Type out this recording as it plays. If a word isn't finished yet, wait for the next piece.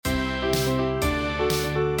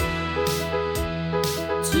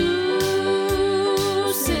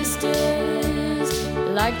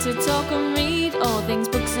like to talk and read all things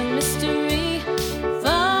books and mystery.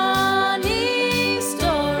 Funny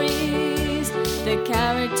stories. The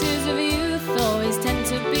characters of youth always tend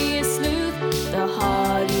to be a sleuth. The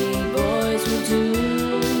Hardy Boys will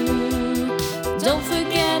do. Don't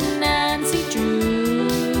forget Nancy Drew.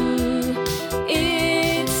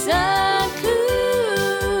 It's a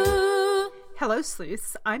clue. Hello,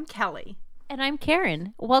 sleuths. I'm Kelly. And I'm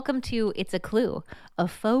Karen. Welcome to It's a Clue, a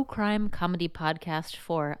faux crime comedy podcast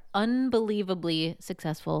for unbelievably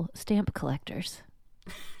successful stamp collectors.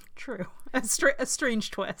 True. A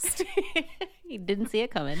strange twist. You didn't see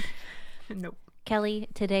it coming. Nope. Kelly,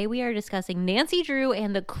 today we are discussing Nancy Drew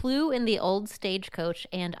and the clue in the old stagecoach,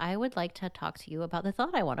 and I would like to talk to you about the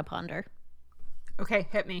thought I want to ponder. Okay,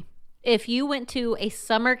 hit me. If you went to a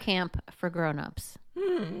summer camp for grown-ups,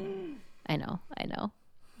 I know.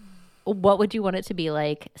 What would you want it to be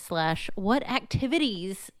like? / what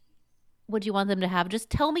activities would you want them to have? Just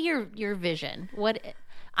tell me your vision.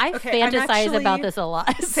 I fantasize about this a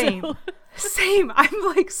lot. Same.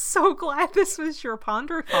 I'm like so glad this was your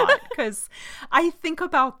ponder thought because I think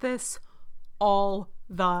about this all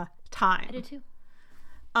the time. I do too.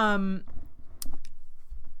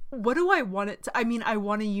 What do I want it to? I mean, I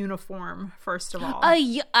want a uniform, first of all.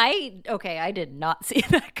 I did not see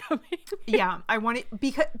that coming. Yeah, I want it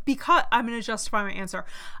because I'm going to justify my answer.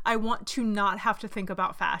 I want to not have to think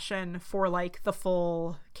about fashion for like the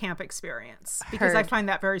full camp experience because I find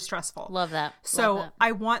that very stressful. Love that. So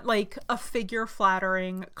I want like a figure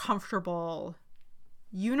flattering, comfortable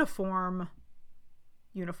uniform.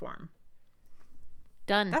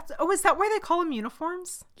 Done. Is that why they call them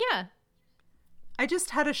uniforms? Yeah. I just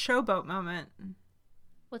had a showboat moment.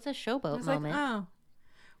 What's a showboat Like, moment? oh,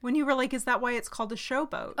 when you were like, is that why it's called a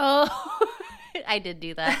showboat? Oh, I did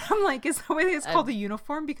do that. I'm like, is that why it's called a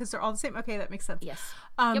uniform? Because they're all the same. Okay, that makes sense. Yes.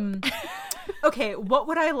 Okay, what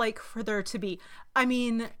would I like for there to be? I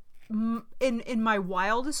mean, in my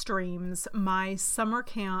wildest dreams, my summer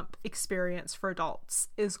camp experience for adults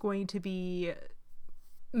is going to be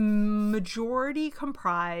majority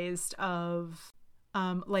comprised of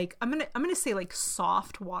like I'm gonna say like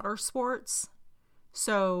soft water sports.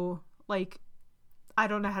 So like I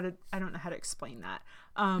don't know how to explain that.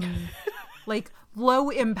 Like low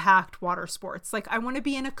impact water sports. Like I want to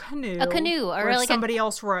be in a canoe or like somebody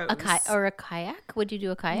else rows. A kayak? Would you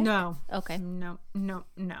do a kayak? No. Okay. No.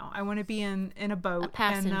 I want to be in a boat. A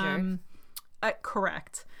passenger. And,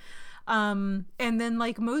 correct. And then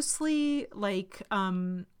like mostly like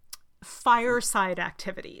fireside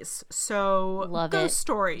activities. So Love ghost it.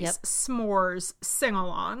 stories, Yep. s'mores,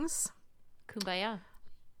 sing-alongs. Kumbaya.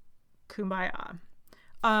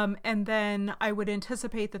 And then I would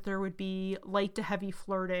anticipate that there would be light to heavy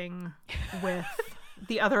flirting with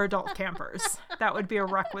the other adult campers. That would be a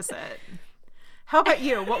requisite. How about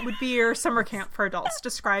you? What would be your summer camp for adults?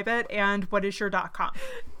 Describe it, and what is your .com?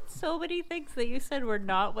 So many things that you said were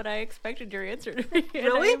not what I expected your answer to be.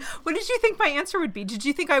 Really? What did you think my answer would be? Did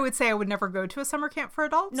you think I would say I would never go to a summer camp for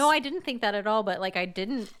adults? No, I didn't think that at all, but like I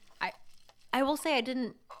will say I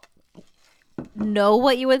didn't know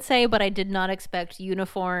what you would say, but I did not expect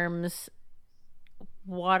uniforms,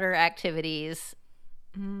 water activities.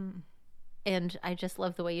 And I just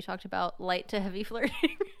love the way you talked about light to heavy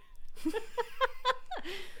flirting.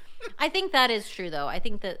 I think that is true though. I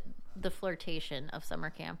think that the flirtation of summer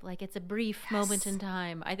camp, like it's a brief moment in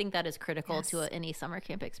time. I think that is critical to any summer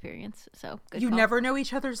camp experience. So good You call. never know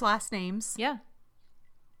each other's last names. Yeah.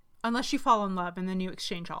 Unless you fall in love and then you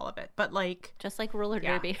exchange all of it. But like Just like roller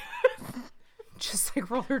derby. just like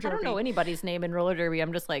roller derby. I don't know anybody's name in roller derby.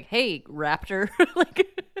 I'm just like, hey, Raptor. Like,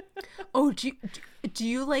 oh, do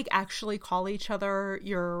you like actually call each other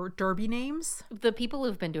your derby names? the people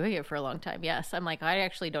who've been doing it for a long time. Yes. I'm like, I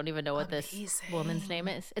actually don't even know what this woman's name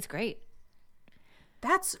is. It's great.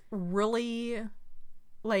 That's really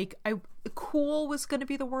like cool was going to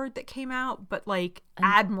be the word that came out, but like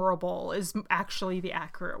admirable is actually the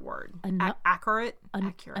accurate word. Accurate.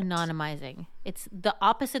 Anonymizing. It's the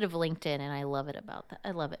opposite of LinkedIn, and I love it about that.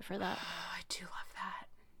 I love it for that. Oh, I do love that.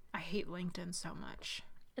 I hate LinkedIn so much.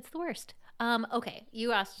 It's the worst. Okay.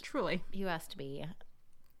 You asked me,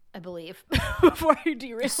 I believe, before you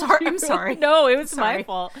derailed. I'm sorry. No, it was my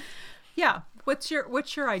fault. Yeah. What's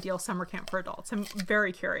your ideal summer camp for adults? I'm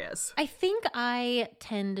very curious. I think I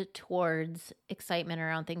tend towards excitement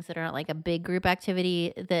around things that aren't like a big group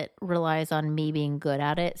activity that relies on me being good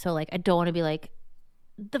at it. So like I don't want to be like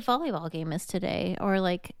the volleyball game is today, or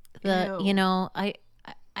like I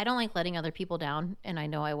don't like letting other people down, and I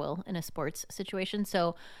know I will in a sports situation.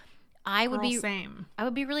 So I would be same. I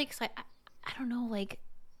would be really excited. I don't know, like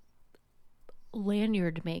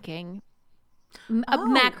lanyard making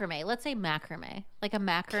Macrame. Let's say macrame. Like a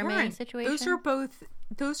macrame Karen, situation.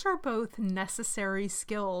 those are both necessary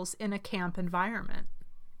skills in a camp environment.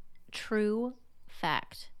 True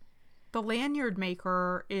fact. The lanyard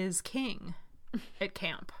maker is king at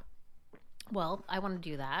camp. Well, I want to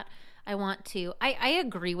do that. I want to. I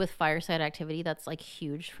agree with fireside activity. That's like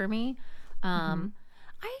huge for me. I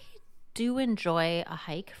do enjoy a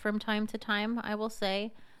hike from time to time, I will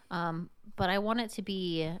say. But I want it to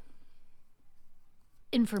be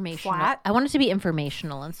informational. Flat? I want it to be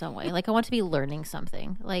informational in some way. Like I want to be learning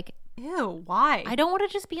something. Like, Ew, why? I don't want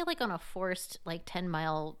to just be like on a forced like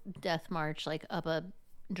 10-mile death march like up a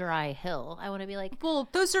dry hill. I want to be like, Well,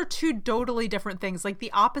 those are two totally different things. Like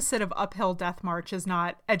the opposite of uphill death march is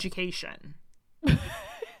not education.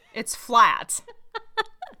 It's flat.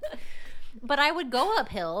 but I would go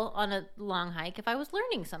uphill on a long hike if I was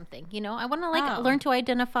learning something, you know? I want to like learn to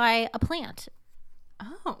identify a plant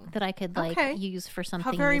Oh. that I could like Okay. use for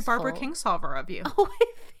something How very useful. Barbara Kingsolver of you. Oh,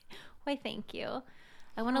 why thank you.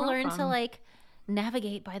 I want to You're learn to welcome. like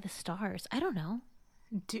navigate by the stars. I don't know.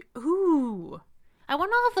 Ooh. I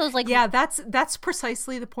want all of those like Yeah, that's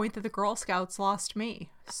precisely the point that the Girl Scouts lost me.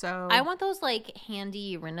 So I want those like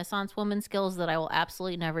handy Renaissance woman skills that I will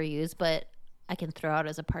absolutely never use, but I can throw out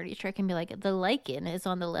as a party trick and be like, the lichen is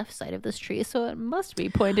on the left side of this tree, so it must be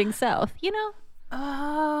pointing south, you know?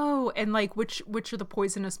 Oh, and like which are the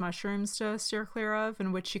poisonous mushrooms to steer clear of,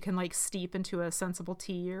 and which you can like steep into a sensible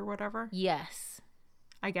tea or whatever. Yes.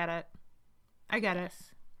 I get it.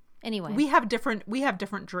 Anyway, We have different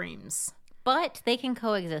dreams. but they can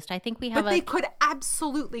coexist. I think we have But they could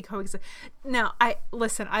absolutely coexist. Now, I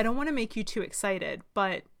don't want to make you too excited,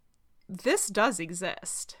 but this does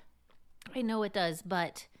exist. I know it does,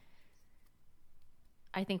 but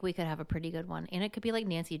I think we could have a pretty good one. And it could be like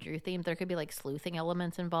Nancy Drew themed. There could be like sleuthing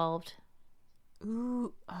elements involved.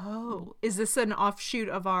 Ooh, oh. Is this an offshoot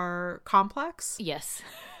of our complex? Yes.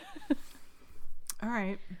 All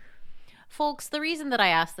right. Folks, the reason that I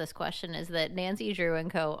asked this question is that Nancy Drew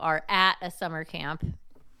and co. are at a summer camp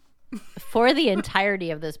for the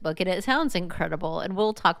entirety of this book, and it sounds incredible. And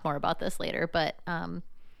we'll talk more about this later. But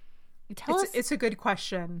It's a good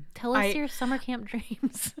question. tell us your summer camp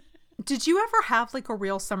dreams. Did you ever have like a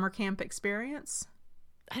real summer camp experience?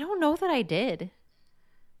 I don't know that I did.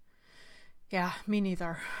 Yeah, me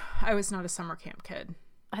neither. I was not a summer camp kid.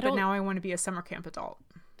 But now I want to be a summer camp adult.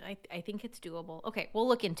 I think it's doable. Okay, we'll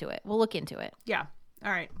look into it. Yeah.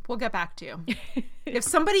 All right. We'll get back to you. If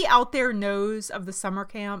somebody out there knows of the summer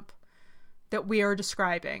camp that we are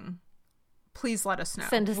describing, please let us know.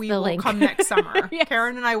 Send us we the will link. come next summer. Yes.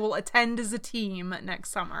 Karen and I will attend as a team next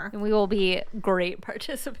summer. And we will be great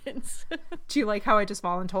participants. Do you like how I just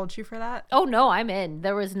voluntold you for that? Oh, no, I'm in.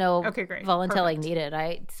 There was no Okay, great. voluntelling Perfect.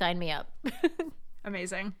 needed. Sign me up.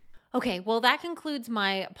 Amazing. Okay, well, that concludes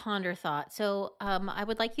my ponder thought. So I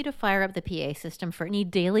would like you to fire up the PA system for any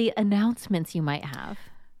daily announcements you might have.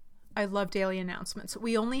 I love daily announcements.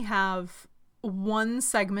 We only have one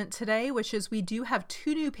segment today, which is we do have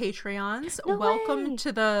 2 new Patreons. No welcome way.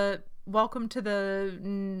 to the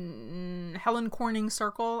Helen Corning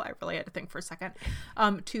circle. I really had to think for a second.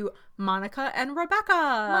 To Monica and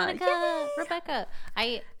Rebecca. Rebecca.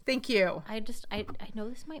 Thank you. I know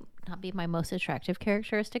this might not be my most attractive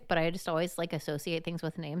characteristic, but I just always like associate things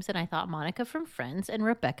with names, and I thought Monica from Friends and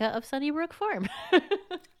Rebecca of Sunnybrook Farm.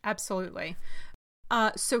 Absolutely.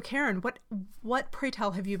 So Karen, what pray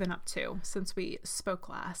tell have you been up to since we spoke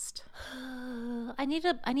last? I need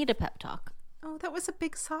a pep talk. Oh, that was a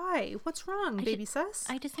big sigh. What's wrong, baby sis?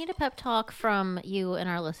 I just need a pep talk from you and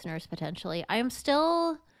our listeners potentially. I am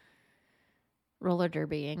still roller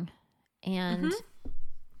derbying, and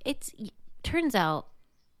it turns out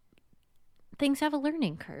things have a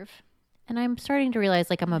learning curve, and I'm starting to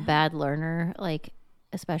realize like I'm a bad learner, like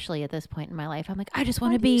especially at this point in my life. I'm like, I just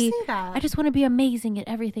want to Why do you be say that? I just want to be amazing at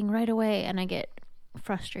everything right away, and I get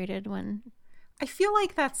frustrated when I feel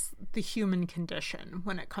like that's the human condition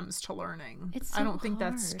when it comes to learning. It's I so don't think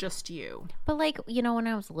that's hard. just you. But like, you know, when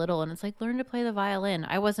I was little and it's like learn to play the violin,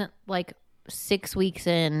 I wasn't like 6 weeks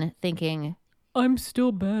in thinking I'm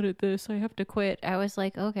still bad at this, I have to quit. I was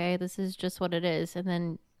like, okay, this is just what it is. And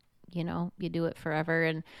then, you know, you do it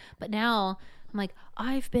forever. But now I'm like,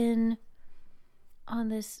 I've been on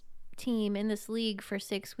this team in this league for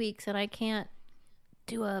 6 weeks and I can't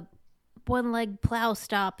do a one leg plow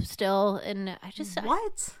stop still. And I've just been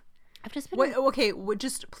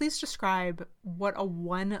just please describe what a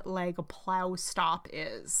one-leg plow stop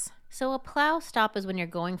is. So a plow stop is when you're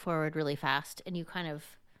going forward really fast and you kind of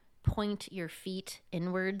point your feet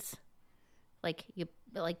inwards, like you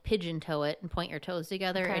like pigeon toe it and point your toes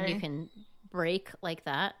together, and you Okay. can brake like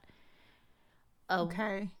that.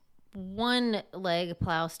 Okay. one leg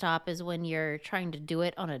plow stop is when you're trying to do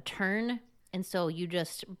it on a turn. And so you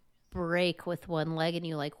just brake with one leg and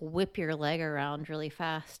you like whip your leg around really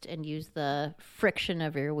fast and use the friction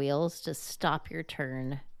of your wheels to stop your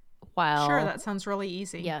turn while Sure, that sounds really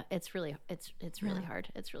easy. yeah, it's really hard.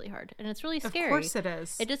 It's really hard. And it's really scary. Of course it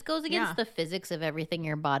is. It just goes against Yeah. the physics of everything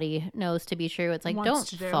your body knows to be true. It's like, Wants don't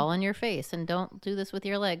to do. fall on your face and don't do this with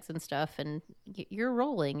your legs and stuff. And you're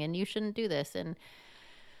rolling and you shouldn't do this. And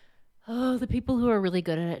oh, the people who are really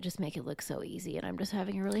good at it just make it look so easy. And I'm just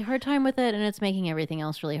having a really hard time with it. And it's making everything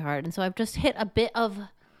else really hard. And so I've just hit a bit of,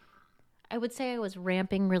 I would say I was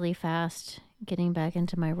ramping really fast, getting back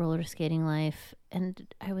into my roller skating life. And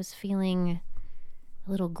I was feeling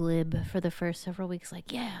a little glib for the first several weeks,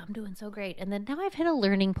 like, yeah, I'm doing so great. And then now I've hit a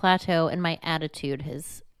learning plateau and my attitude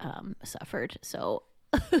has suffered. So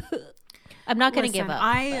I'm not going to give Listen, up.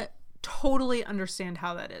 I totally understand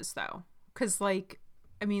how that is, though. Because, like,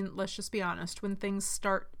 I mean, let's just be honest. When things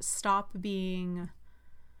stop being,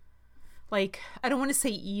 like, I don't want to say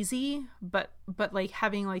easy, but like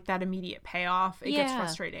having like that immediate payoff, it gets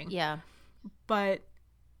frustrating. Yeah. But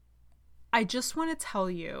I just want to tell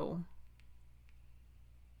you,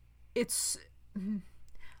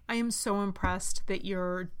 I am so impressed that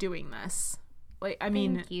you're doing this. Like, I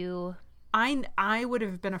mean, Thank you. I would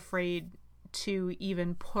have been afraid to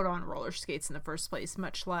even put on roller skates in the first place,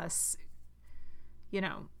 much less, you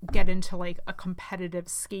know, get into like a competitive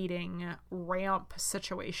skating ramp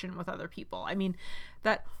situation with other people. I mean,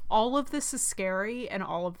 that all of this is scary and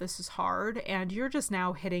all of this is hard, and you're just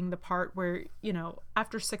now hitting the part where, you know,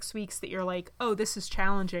 after 6 weeks that you're like, oh, this is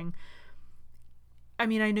challenging. I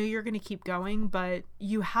mean, I know you're going to keep going, but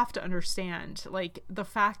you have to understand, like, the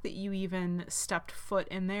fact that you even stepped foot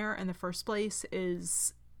in there in the first place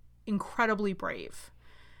is incredibly brave.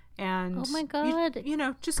 And Oh my God. you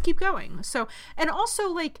know, just keep going. So, and also,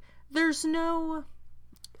 like, there's no,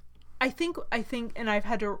 I think, and I've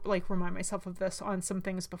had to like remind myself of this on some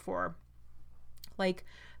things before, like,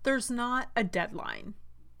 there's not a deadline.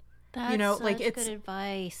 That's You know, such like, it's- good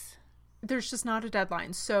advice. There's just not a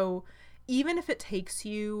deadline. So even if it takes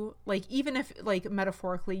you, like, even if, like,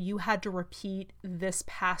 metaphorically you had to repeat this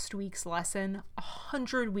past week's lesson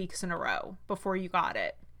 100 weeks in a row before you got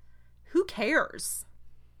it, who cares?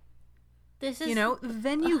 This is, You know,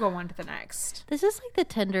 then you go on to the next. this is like the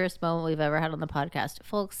tenderest moment we've ever had on the podcast,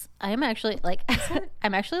 folks. I'm actually like,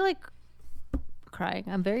 I'm actually like crying.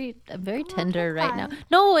 I'm very tender right now.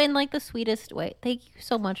 No, in like the sweetest way. Thank you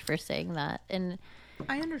so much for saying that. And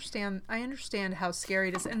I understand how scary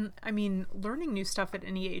it is. And I mean, learning new stuff at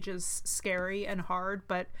any age is scary and hard,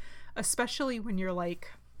 but especially when you're like,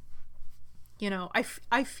 you know,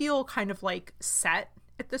 I feel kind of like set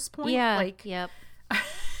at this point. yeah, Like, yep.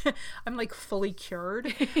 I'm like fully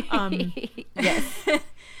cured. Yes.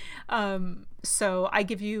 So I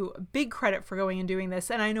give you big credit for going and doing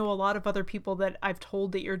this. And I know a lot of other people that I've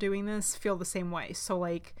told that you're doing this feel the same way. So,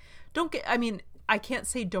 like, I can't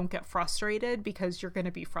say don't get frustrated, because you're going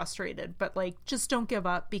to be frustrated, but like, just don't give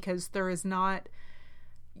up, because there is not,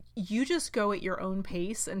 you just go at your own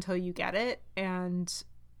pace until you get it. And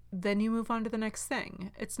then you move on to the next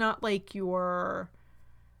thing. It's not like you're,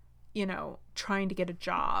 you know, trying to get a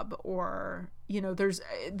job, or, you know,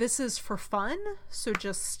 this is for fun. So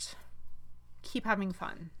just keep having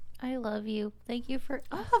fun. I love you. Thank you for.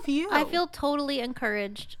 I love you. I feel totally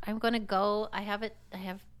encouraged. I'm gonna go. I have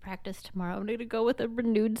practice tomorrow. I'm gonna go with a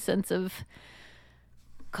renewed sense of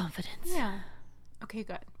confidence. Yeah. Okay,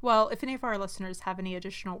 good. Well, if any of our listeners have any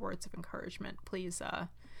additional words of encouragement, please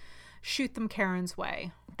shoot them Karen's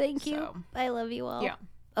way. Thank you. So, I love you all. yeah.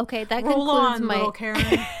 Okay, that Roll concludes on, my little Karen.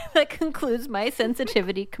 that concludes my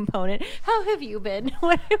sensitivity component. How have you been?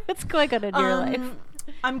 What's going on in your life?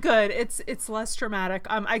 I'm good. It's less dramatic.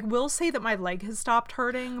 I will say that my leg has stopped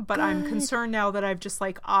hurting, but I'm concerned now that I've just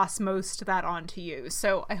like osmosed that onto you.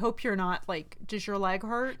 So I hope you're not like. Does your leg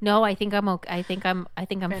hurt? No, I think I'm okay. I think I'm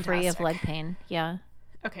free of Fantastic. leg pain. Yeah.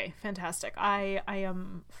 Okay, fantastic. I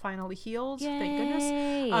am finally healed. Yay. Thank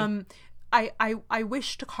goodness. I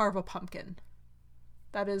wish to carve a pumpkin.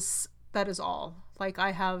 That is all. Like,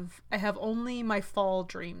 I have only my fall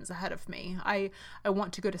dreams ahead of me. I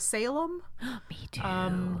want to go to Salem. Me too.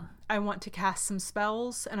 I want to cast some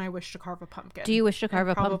spells, and I wish to carve a pumpkin. Do you wish to carve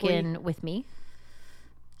a probably- pumpkin with me?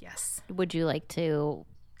 Yes. Would you like to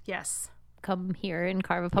Yes. come here and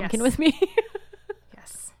carve a pumpkin Yes. with me?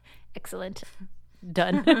 Yes. Excellent.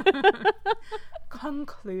 Done.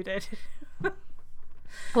 Concluded.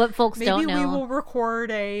 What folks Maybe don't know. we will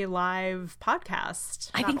record a live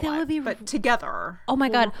podcast. I Not think a that live, would be- but together. Oh my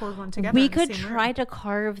We'll God. record one together We in the could same try room. to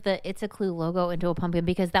carve the It's a Clue logo into a pumpkin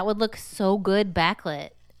because that would look so good backlit.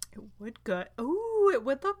 It would good. Ooh, it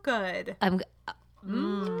would look good.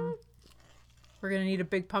 We're gonna need a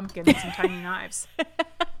big pumpkin and some tiny knives.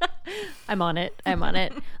 I'm on it. I'm on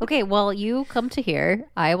it. Okay, well, you come to here.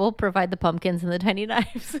 I will provide the pumpkins and the tiny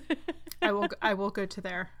knives. I will go to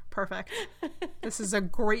there. Perfect. This is a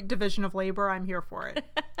great division of labor. I'm here for it.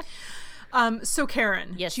 So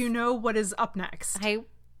Karen, Yes. do you know what is up next?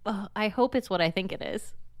 I hope it's what I think it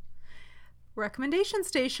is. Recommendation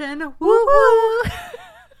station. Woo woo.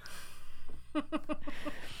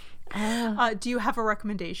 Do you have a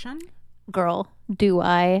recommendation? Girl, do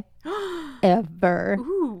I ever?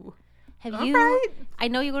 Ooh, Have all you? right. I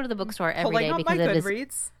know you go to the bookstore every Pulling day up my because it is.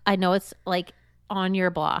 Goodreads. I know it's like on your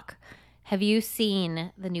block. Have you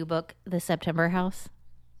seen the new book, The September House?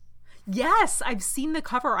 Yes, I've seen the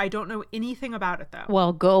cover. I don't know anything about it though.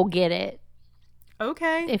 Well, go get it.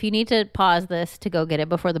 Okay. If you need to pause this to go get it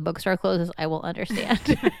before the bookstore closes, I will understand.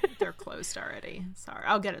 They're closed already. Sorry.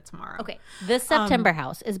 I'll get it tomorrow. Okay. The September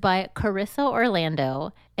House is by Carissa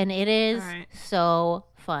Orlando, and it is All right. so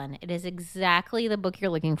fun. It is exactly the book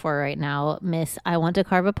you're looking for right now, Miss I Want to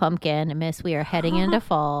Carve a Pumpkin, Miss We Are Heading into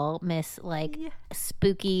Fall, Miss like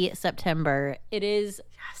spooky September. It is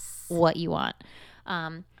what you want.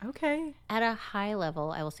 Okay. At a high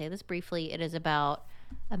level, I will say this briefly, it is about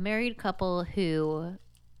a married couple who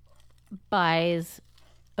buys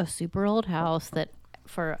a super old house that,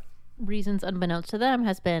 for reasons unbeknownst to them,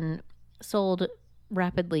 has been sold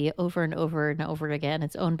rapidly over and over and over again.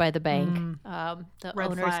 It's owned by the bank. The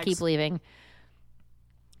Red owners flags. keep leaving.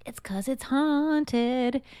 It's because it's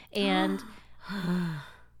haunted. And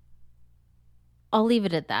I'll leave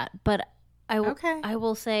it at that. But Okay. I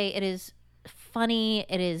will say it is funny,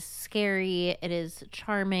 it is scary, it is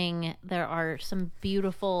charming. There are some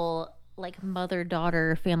beautiful like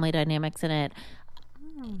mother-daughter family dynamics in it.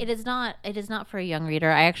 It is not for a young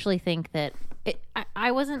reader. I actually think that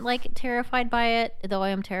I wasn't like terrified by it, though I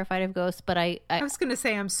am terrified of ghosts, but I was going to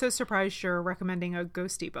say, I'm so surprised you're recommending a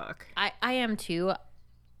ghosty book. I am too.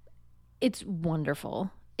 It's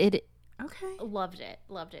wonderful. Okay. Loved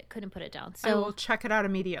it. Couldn't put it down. I So will check it out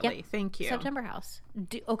immediately. Yep. Thank you. September House.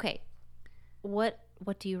 Okay. What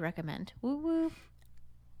do you recommend? Woo woo.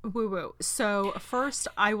 Woo woo. So first,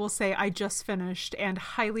 I will say I just finished and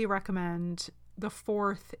highly recommend the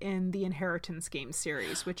fourth in the Inheritance Game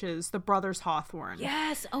series, which is The Brothers Hawthorne.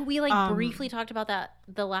 Yes. Oh, we like briefly talked about that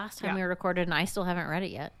the last time we recorded, and I still haven't read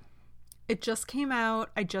it yet. It just came out.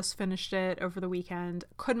 I just finished it over the weekend.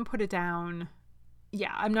 Couldn't put it down.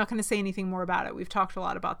 Yeah, I'm not going to say anything more about it. We've talked a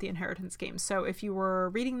lot about the Inheritance Game. So if you were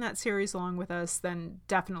reading that series along with us, then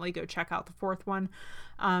definitely go check out the fourth one.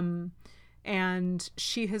 And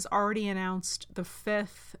she has already announced the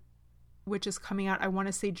fifth, which is coming out, I want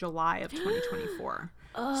to say July of 2024.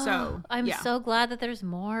 So I'm yeah. so glad that there's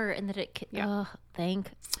more and that it can,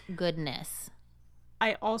 thank goodness.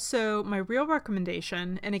 I also, my real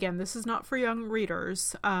recommendation, and again, this is not for young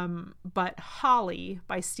readers, but Holly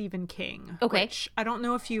by Stephen King. Okay. Which I don't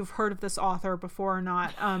know if you've heard of this author before or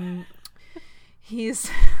not. He's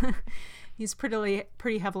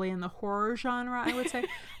pretty heavily in the horror genre, I would say.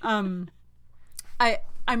 I'm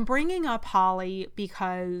bringing up Holly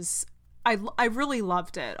because I really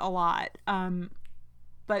loved it a lot.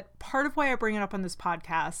 But part of why I bring it up on this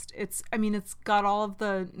podcast, it's got all of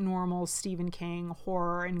the normal Stephen King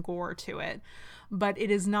horror and gore to it, but it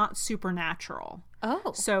is not supernatural.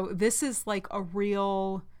 Oh. So this is like a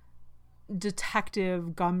real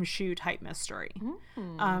detective gumshoe type mystery.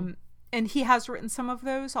 And he has written some of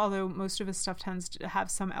those, although most of his stuff tends to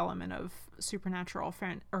have some element of supernatural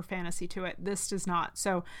or fantasy to it. This does not.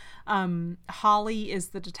 So Holly is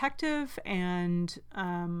the detective, and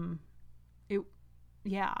I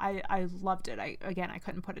loved it. I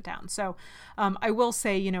couldn't put it down. So I will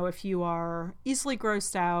say, if you are easily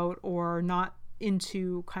grossed out or not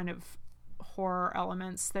into kind of horror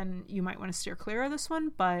elements, then you might want to steer clear of this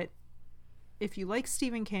one. But if you like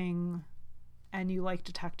Stephen King and you like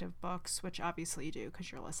detective books, which obviously you do because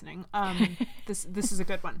you're listening, this is a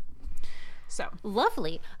good one. So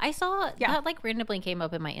Lovely. I saw that like randomly came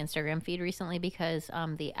up in my Instagram feed recently because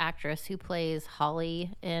the actress who plays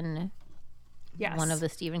Holly in one of the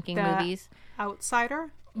Stephen King movies,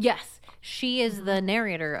 Outsider. Yes, she is the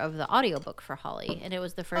narrator of the audiobook for Holly, and it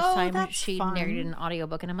was the first time that's she fun. narrated an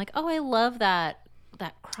audiobook, and I'm like, oh, I love that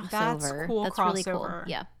crossover. That's cool. That's crossover. really cool.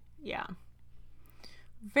 Yeah.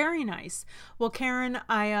 Very nice. Well, Karen,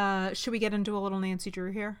 I should we get into a little Nancy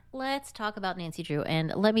Drew here? Let's talk about Nancy Drew.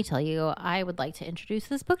 And let me tell you, I would like to introduce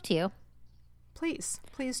this book to you. Please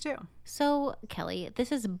do. So, Kelly,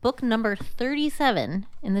 this is book number 37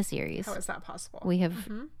 in the series. How is that possible? We have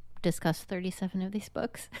discussed 37 of these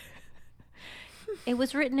books. It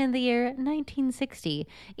was written in the year 1960.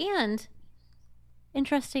 And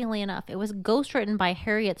interestingly enough, it was ghostwritten by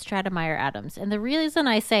Harriet Stratemeyer Adams. And the reason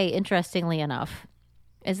I say interestingly enough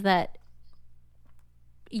is that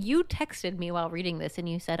you texted me while reading this and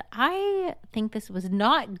you said, I think this was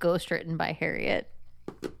not ghostwritten by Harriet.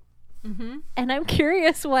 Mm-hmm. And I'm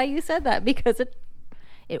curious why you said that, because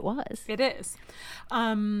it was. It is.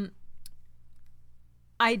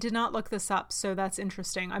 I did not look this up, so that's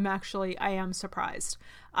interesting. I am surprised.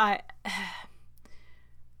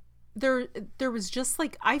 There was just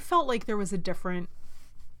like, I felt like there was a different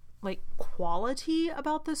like quality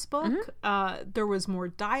about this book. There was more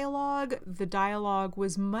dialogue. The dialogue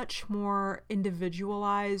was much more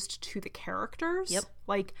individualized to the characters. Yep.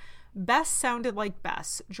 Like Bess sounded like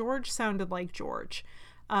Bess. George sounded like George.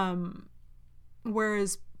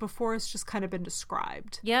 Whereas before it's just kind of been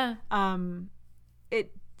described. Yeah.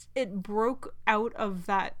 It broke out of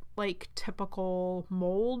that like typical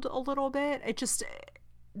mold a little bit.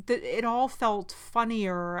 It all felt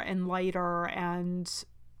funnier and lighter, and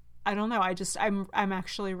I don't know. I'm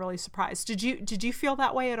actually really surprised. Did you feel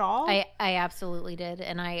that way at all? I absolutely did,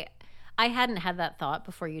 and I hadn't had that thought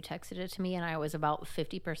before you texted it to me, and I was about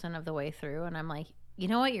 50% of the way through, and I'm like, you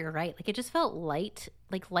know what, you're right. Like, it just felt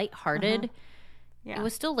lighthearted. Yeah. It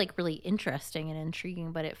was still like really interesting and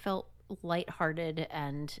intriguing, but it felt lighthearted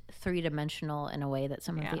and three-dimensional in a way that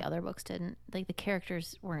some of the other books didn't. Like, the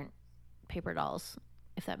characters weren't paper dolls,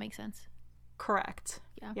 if that makes sense. Correct.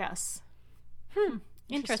 Yeah. Yes.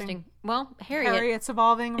 Interesting. Well, Harriet's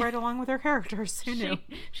evolving right along with her characters. Who knew?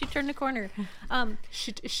 She turned a corner.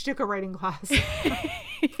 She took a writing class.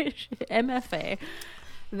 MFA.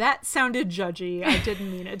 That sounded judgy. I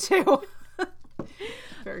didn't mean it to.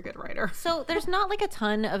 Very good writer. So there's not like a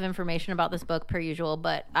ton of information about this book per usual,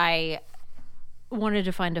 but I wanted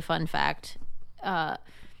to find a fun fact.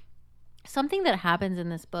 Something that happens in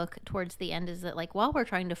this book towards the end is that, like, while we're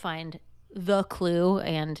trying to find the clue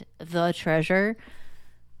and the treasure,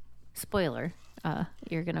 spoiler,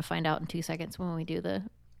 you're gonna find out in 2 seconds when we do the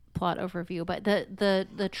plot overview, but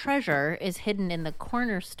the treasure is hidden in the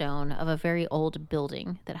cornerstone of a very old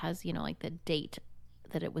building that has, you know, like the date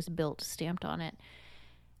that it was built stamped on it.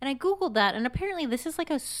 And I googled that, and apparently this is like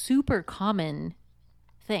a super common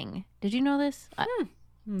thing. Did you know this?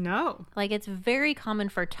 No. Like, it's very common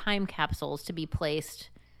for time capsules to be placed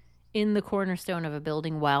in the cornerstone of a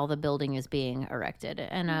building while the building is being erected.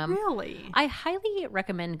 And really? I highly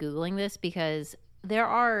recommend Googling this, because there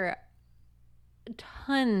are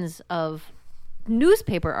tons of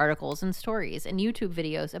newspaper articles and stories and YouTube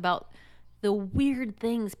videos about the weird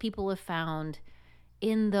things people have found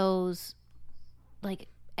in those like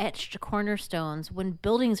etched cornerstones when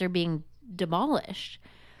buildings are being demolished.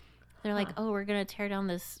 They're like, oh, we're going to tear down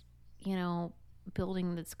this, you know,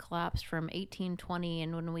 building that's collapsed from 1820.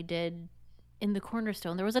 And when we did, in the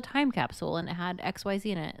cornerstone, there was a time capsule and it had XYZ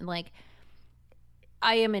in it. And like,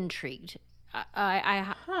 I am intrigued.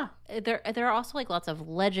 There are also like lots of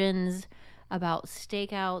legends about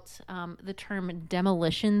stakeouts. The term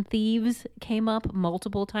demolition thieves came up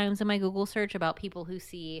multiple times in my Google search about people who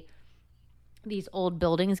see these old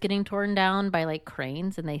buildings getting torn down by like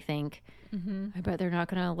cranes, and they think, I bet they're not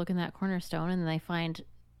going to look in that cornerstone, and they find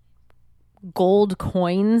gold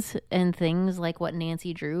coins and things like what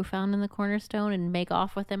Nancy Drew found in the cornerstone and make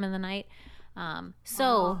off with them in the night.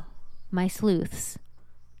 My sleuths,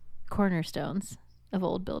 cornerstones of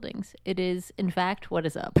old buildings. It is, in fact, what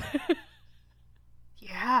is up.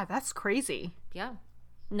 Yeah, that's crazy. Yeah.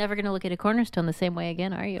 Never going to look at a cornerstone the same way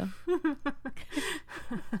again, are you?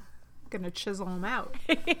 Gonna chisel them out.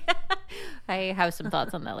 I have some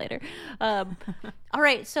thoughts on that later. All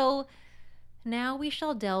right, so now we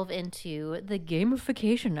shall delve into the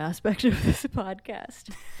gamification aspect of this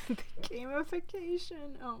podcast. The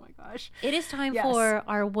gamification. Oh my gosh. It is time for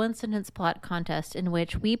our one sentence plot contest, in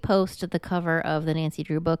which we post the cover of the Nancy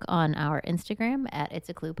Drew book on our Instagram at It's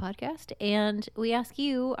a Clue Podcast, and we ask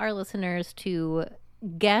you, our listeners, to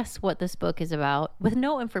guess what this book is about with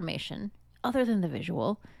no information other than the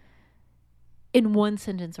visual, in one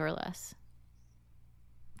sentence or less.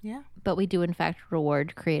 Yeah. But we do, in fact,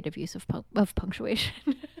 reward creative use of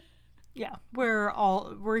punctuation. Yeah. We're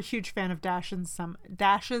a huge fan of dashes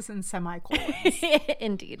and semicolons.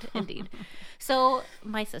 Indeed. So,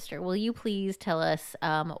 my sister, will you please tell us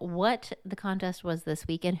what the contest was this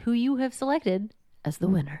week and who you have selected as the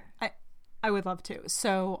winner. I would love to.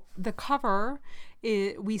 So the cover,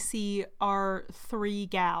 we see our three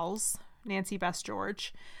gals, Nancy, Bess,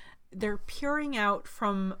 George. They're peering out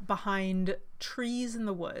from behind trees in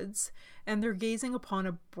the woods, and they're gazing upon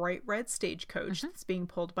a bright red stagecoach that's being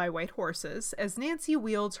pulled by white horses as Nancy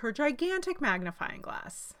wields her gigantic magnifying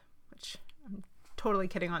glass, which I'm totally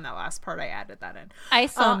kidding on that last part. I added that in. I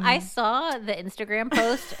saw the Instagram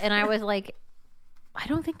post, and I was like, I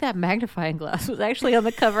don't think that magnifying glass was actually on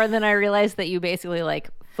the cover, and then I realized that you basically like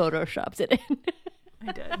photoshopped it in.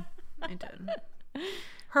 I did.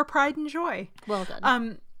 Her pride and joy. Well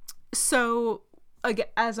done. So, again,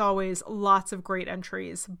 as always, lots of great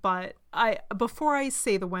entries. But before I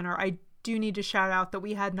say the winner, I do need to shout out that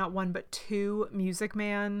we had not one but two Music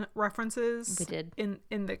Man references. We did in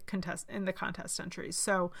the contest entries.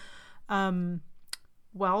 So,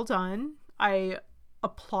 well done. I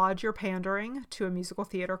applaud your pandering to a musical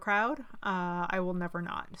theater crowd. I will never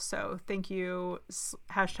not. So, thank you. #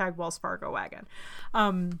 Wells Fargo Wagon.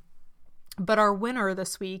 But our winner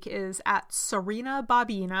this week is at Serena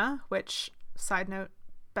Bobina, which, side note,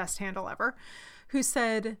 best handle ever, who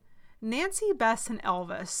said, Nancy, Bess, and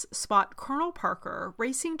Elvis spot Colonel Parker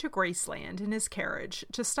racing to Graceland in his carriage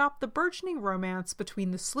to stop the burgeoning romance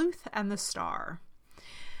between the sleuth and the star.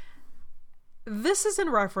 This is in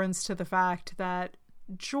reference to the fact that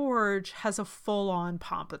George has a full-on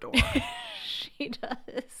pompadour. She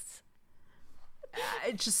does.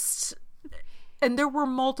 And there were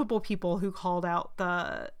multiple people who called out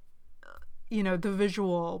the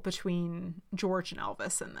visual between George and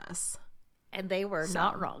Elvis in this. And they were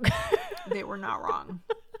not wrong. They were not wrong.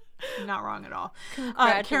 Not wrong at all.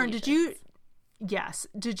 Congratulations. Karen,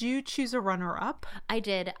 did you choose a runner-up? I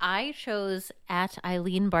did. I chose at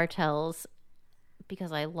Eileen Bartels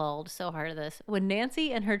because I lulled so hard at this. When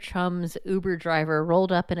Nancy and her chum's Uber driver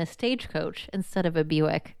rolled up in a stagecoach instead of a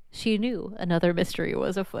Buick, she knew another mystery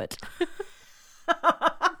was afoot.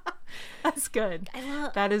 That's good.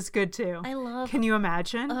 That is good too. Can you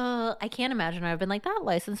imagine? I can't imagine. I've been like, that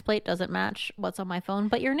license plate doesn't match what's on my phone,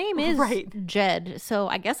 but your name is Jed, so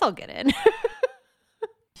I guess I'll get in.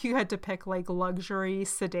 You had to pick like luxury,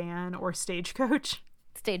 sedan, or stagecoach.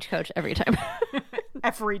 Stagecoach every time.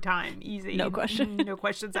 Every time, easy. No question. No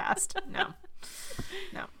questions asked. No.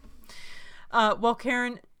 Well,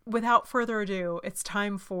 Karen, without further ado, it's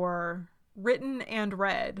time for Written and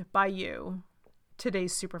Read by You.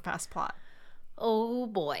 Today's super fast plot. Oh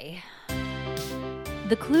boy.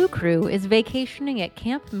 The Clue Crew is vacationing at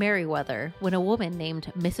Camp Merriweather when a woman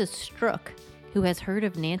named Mrs. Strook, who has heard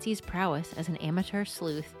of Nancy's prowess as an amateur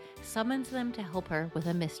sleuth, summons them to help her with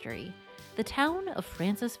a mystery. The town of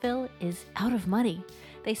Francisville is out of money.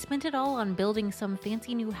 They spent it all on building some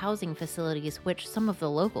fancy new housing facilities, which some of the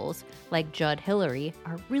locals, like Judd Hillary,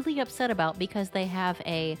 are really upset about because they have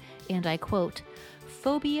a, and I quote,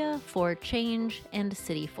 phobia for change and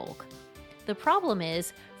city folk. The problem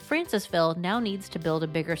is, Francisville now needs to build a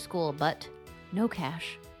bigger school, but no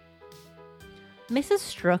cash. Mrs.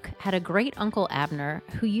 Strook had a great uncle Abner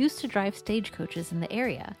who used to drive stagecoaches in the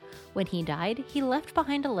area. When he died, he left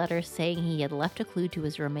behind a letter saying he had left a clue to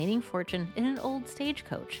his remaining fortune in an old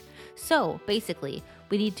stagecoach. So, basically,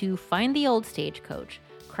 we need to find the old stagecoach,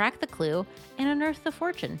 crack the clue, and unearth the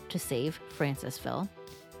fortune to save Francisville.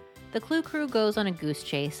 The Clue Crew goes on a goose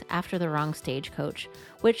chase after the wrong stagecoach,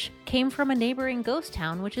 which came from a neighboring ghost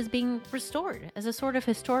town which is being restored as a sort of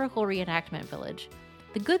historical reenactment village.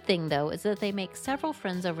 The good thing, though, is that they make several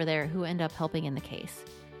friends over there who end up helping in the case.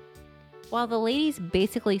 While the ladies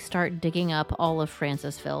basically start digging up all of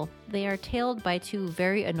Francisville, they are tailed by two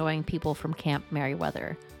very annoying people from Camp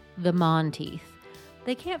Merriweather, the Monteith.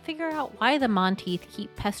 They can't figure out why the Monteith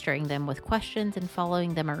keep pestering them with questions and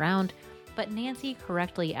following them around, but Nancy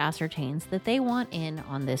correctly ascertains that they want in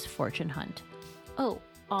on this fortune hunt. Oh,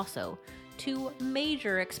 also, 2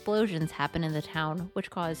 major explosions happen in the town, which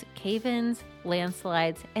cause cave-ins,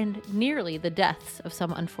 landslides, and nearly the deaths of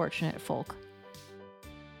some unfortunate folk.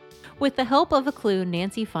 With the help of a clue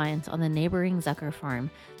Nancy finds on the neighboring Zucker farm,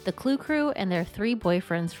 the Clue Crew and their 3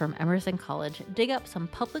 boyfriends from Emerson College dig up some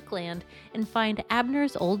public land and find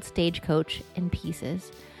Abner's old stagecoach in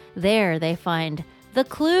pieces. There they find the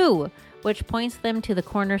clue, which points them to the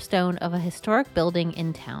cornerstone of a historic building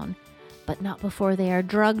in town. But not before they are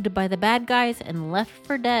drugged by the bad guys and left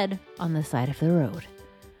for dead on the side of the road.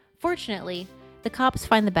 Fortunately, the cops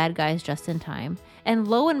find the bad guys just in time, and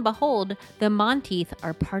lo and behold, the Monteith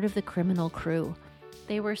are part of the criminal crew.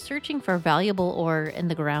 They were searching for valuable ore in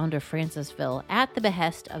the ground of Francisville at the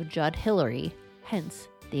behest of Judd Hillary, hence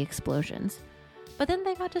the explosions. But then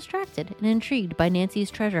they got distracted and intrigued by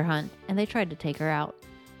Nancy's treasure hunt, and they tried to take her out.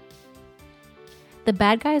 The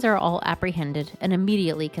bad guys are all apprehended and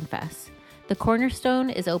immediately confess. The cornerstone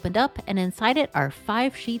is opened up, and inside it are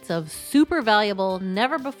 5 sheets of super valuable,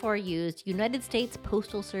 never before used United States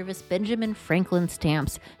Postal Service Benjamin Franklin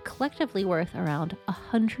stamps, collectively worth around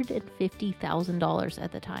 $150,000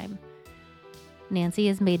 at the time. Nancy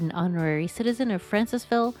is made an honorary citizen of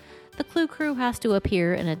Francisville. The Clue Crew has to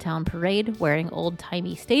appear in a town parade wearing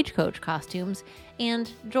old-timey stagecoach costumes,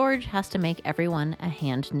 and George has to make everyone a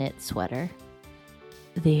hand-knit sweater.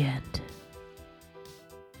 The end.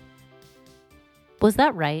 Was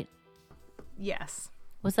that right? Yes.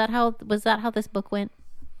 Was that how this book went?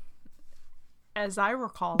 As I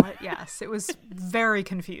recall it, yes. It was very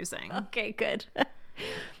confusing. Okay, good.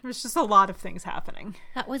 There's just a lot of things happening.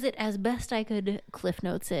 That was it as best I could Cliff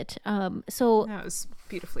Notes it. So That was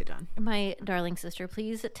beautifully done. my darling sister,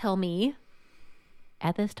 please tell me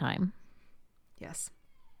at this time Yes.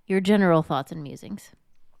 your general thoughts and musings.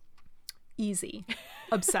 Easy.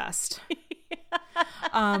 Obsessed.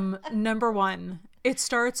 Number 1, it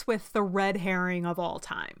starts with the red herring of all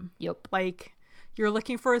time. Yep. Like, you're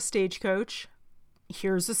looking for a stagecoach.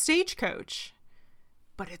 Here's a stagecoach.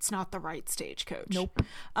 But it's not the right stagecoach. Nope.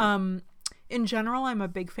 In general, I'm a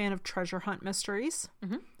big fan of treasure hunt mysteries.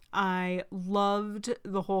 Mm-hmm. I loved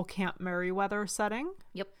the whole Camp Merriweather setting.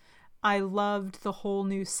 Yep. I loved the whole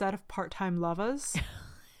new set of Part-Time Lovers.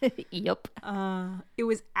 Yep. It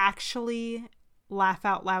was actually laugh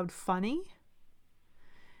out loud funny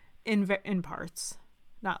in parts,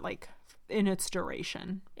 not like in its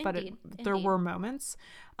duration, but there were moments.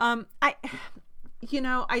 I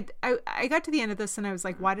got to the end of this and I was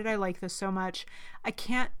like, why did I like this so much? I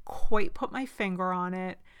can't quite put my finger on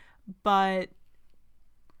it, but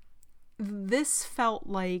this felt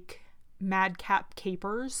like madcap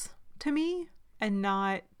capers to me and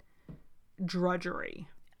not drudgery.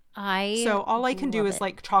 So all I can do is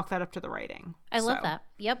like chalk that up to the writing. I love that.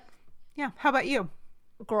 Yep. Yeah. How about you?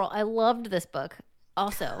 Girl, I loved this book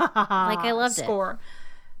also. Like, I loved it. Score.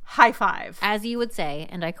 High five. As you would say,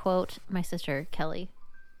 and I quote my sister, Kelly,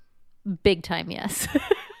 big time yes.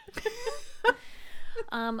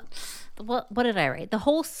 What did I write? The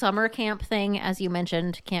whole summer camp thing, as you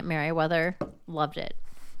mentioned, Camp Merriweather, loved it.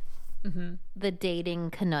 Mm-hmm. The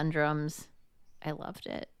dating conundrums, I loved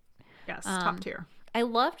it. Yes, top tier. I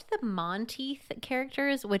loved the Monteith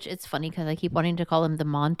characters, which it's funny because I keep wanting to call them the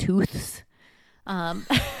Montooths.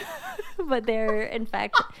 But they're, in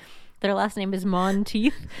fact, their last name is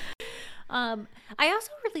Monteith. I also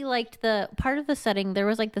really liked the part of the setting. There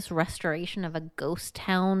was like this restoration of a ghost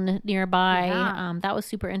town nearby. Yeah. That was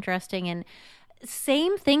super interesting. And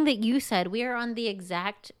same thing that you said, we are on the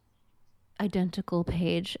exact identical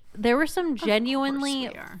page. There were some genuinely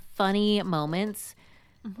funny moments.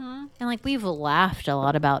 Mm-hmm. And like, we've laughed a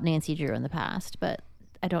lot about Nancy Drew in the past, but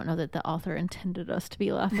I don't know that the author intended us to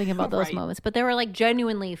be laughing about those moments. But there were like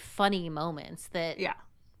genuinely funny moments that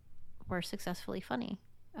were successfully funny.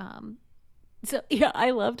 So yeah,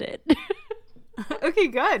 I loved it. Okay,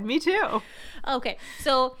 good. Me too. Okay,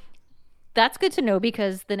 so that's good to know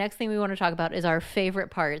because the next thing we want to talk about is our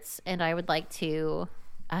favorite parts. And I would like to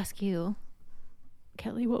ask you,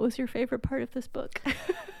 Kelly, what was your favorite part of this book?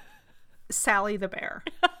 Sally the bear.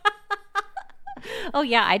 Oh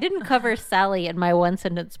yeah, I didn't cover Sally in my one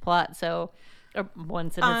sentence plot, so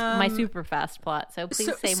my super fast plot. So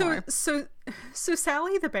please say more. So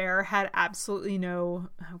Sally the bear had absolutely no.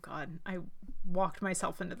 Oh God, I walked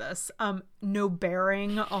myself into this. No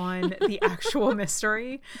bearing on the actual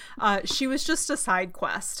mystery. She was just a side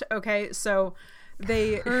quest. Okay, so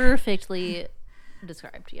they perfectly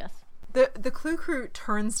described. Yes. The Clue Crew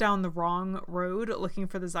turns down the wrong road looking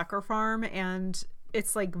for the Zucker farm, and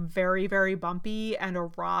it's like very, very bumpy, and a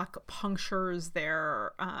rock punctures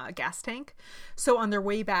their gas tank. So on their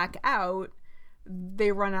way back out,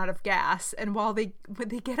 they run out of gas, and when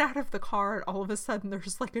they get out of the car, all of a sudden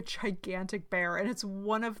there's like a gigantic bear, and it's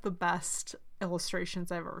one of the best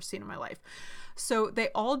illustrations I've ever seen in my life. So they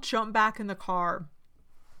all jump back in the car,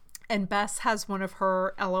 and Bess has one of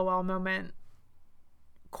her LOL moment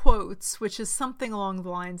quotes, which is something along the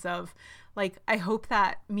lines of like, I hope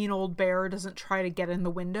that mean old bear doesn't try to get in the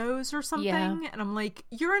windows or something. Yeah. And I'm like,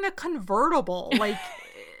 you're in a convertible, like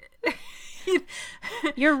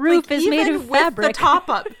your roof like, is made of fabric. With the top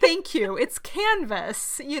up, thank you, it's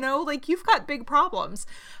canvas, like you've got big problems.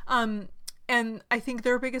 And I think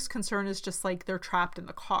their biggest concern is just like they're trapped in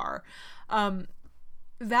the car.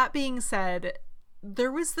 That being said,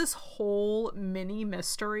 there was this whole mini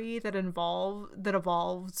mystery that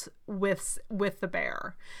evolved with the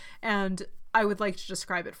bear, and I would like to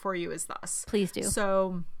describe it for you as thus. Please do.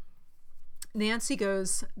 So Nancy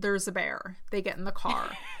goes, there's a bear. They get in the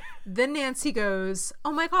car. Then Nancy goes,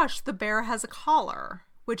 oh my gosh, the bear has a collar,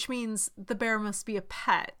 which means the bear must be a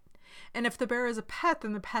pet. And if the bear is a pet,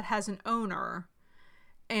 then the pet has an owner.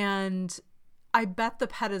 And I bet the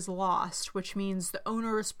pet is lost, which means the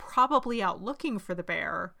owner is probably out looking for the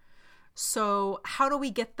bear. So how do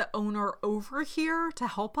we get the owner over here to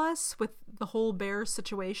help us with the whole bear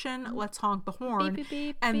situation? Let's honk the horn. Beep, beep,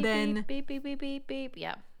 beep, and beep, then beep, beep, beep, beep, beep.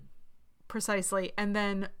 Yeah. Precisely. And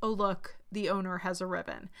then, oh look, the owner has a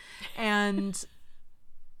ribbon. And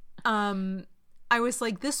I was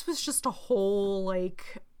like, this was just a whole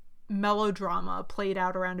like melodrama played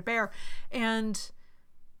out around a bear. And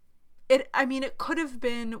it could have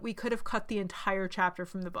been, we could have cut the entire chapter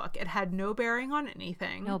from the book. It had no bearing on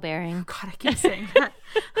anything. No bearing. God, I keep saying that.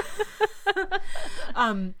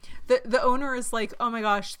 The owner is like, oh my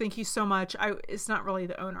gosh, thank you so much. It's not really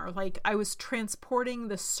the owner. Like, I was transporting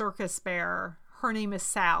the circus bear. Her name is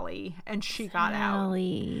Sally, and she got out.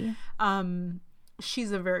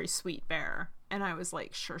 She's a very sweet bear. And I was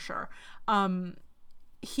like, sure.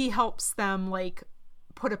 He helps them like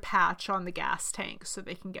put a patch on the gas tank so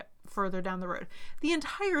they can get further down the road. The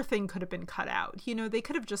entire thing could have been cut out. You know, they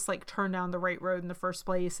could have just like turned down the right road in the first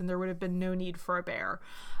place and there would have been no need for a bear.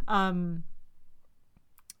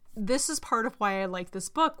 This is part of why I like this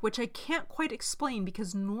book, which I can't quite explain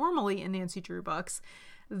because normally in Nancy Drew books,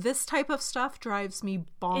 this type of stuff drives me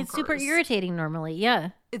bonkers. It's super irritating normally. Yeah.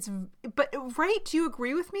 But right? Do you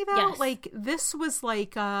agree with me though? Yes. Like this was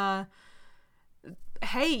like,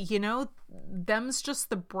 hey, you know, them's just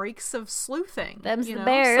the breaks of sleuthing. Them's you the know?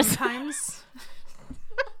 bears. Sometimes.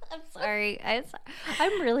 I'm sorry.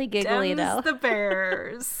 I'm really giggly now. Them's the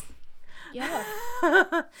bears. Yeah.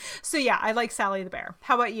 So yeah, I like Sally the bear.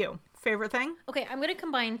 How about you? Favorite thing? Okay, I'm going to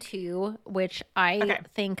combine two, which I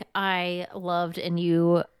think I loved and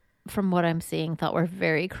you, from what I'm seeing, thought were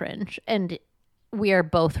very cringe. And we are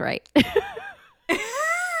both right.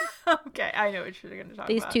 Okay, I know what you're going to talk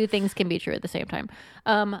These about. two things can be true at the same time.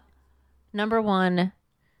 Number one,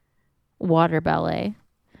 water ballet.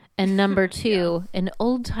 And number two, an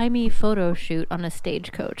old-timey photo shoot on a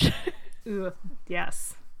stagecoach. Ugh,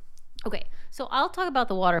 yes. Okay, so I'll talk about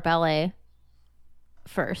the water ballet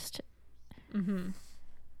first. Mm-hmm.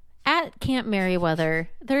 At Camp Merriweather,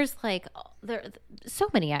 there's so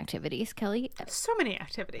many activities, Kelly. So many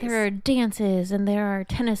activities. There are dances and there are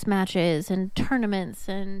tennis matches and tournaments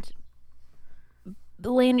and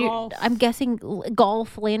lanyard. Golf. I'm guessing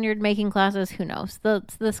golf, lanyard making classes. Who knows? The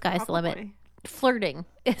sky's the limit. Probably. Flirting,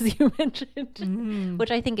 as you mentioned,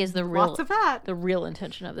 which I think is the real Lots of that. the real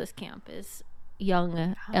intention of this camp is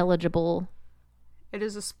young, eligible It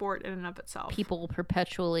is a sport in and of itself. people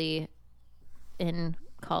perpetually in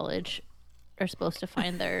college are supposed to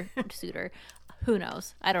find their suitor. Who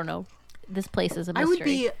knows? I don't know. This place is a mystery. I would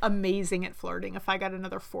be amazing at flirting if I got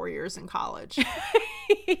another 4 years in college.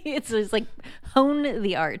 it's like hone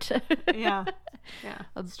the art. Yeah,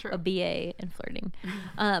 that's true. A BA in flirting.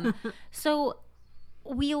 So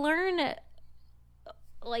we learn,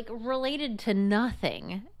 like, related to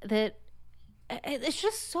nothing, that it's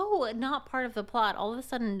just so not part of the plot. All of a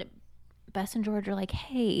sudden, Bess and George are like,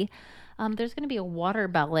 hey, there's going to be a water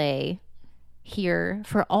ballet here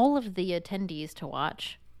for all of the attendees to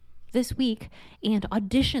watch this week, and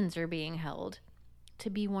auditions are being held to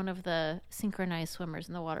be one of the synchronized swimmers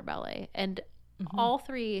in the water ballet. And all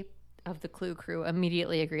three of the Clue crew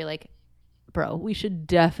immediately agree, like, bro, we should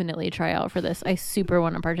definitely try out for this. I super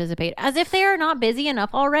want to participate. As if they are not busy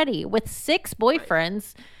enough already with 6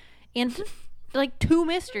 boyfriends and like 2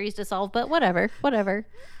 mysteries to solve, but whatever.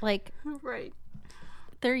 Like, Right.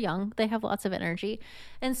 they're young. They have lots of energy.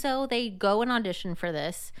 And so they go and audition for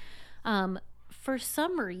this. For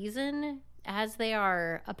some reason, as they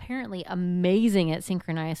are apparently amazing at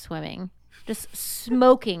synchronized swimming, just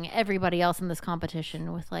smoking everybody else in this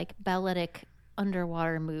competition with like balletic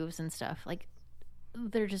underwater moves and stuff. Like,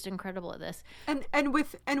 they're just incredible at this. And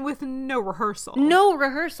with no rehearsal. No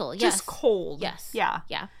rehearsal. Yes. Just cold. Yes. Yeah.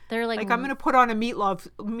 Yeah. They're like, Like, I'm gonna put on a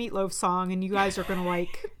meatloaf song, and you guys are gonna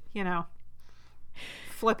like, you know,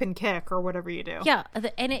 flip and kick or whatever you do. yeah.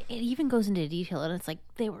 And it even goes into detail, and it's like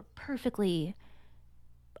they were perfectly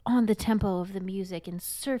on the tempo of the music and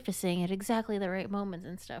surfacing at exactly the right moments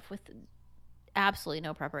and stuff with absolutely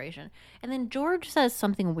no preparation. And then George says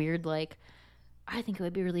something weird like, I think it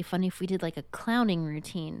would be really funny if we did like a clowning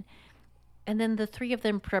routine. And then the three of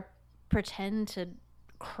them pretend to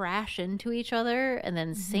crash into each other and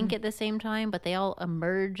then sink at the same time, but they all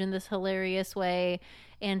emerge in this hilarious way.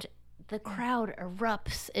 And the crowd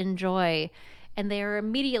erupts in joy. And they are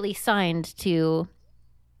immediately signed to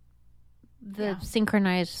the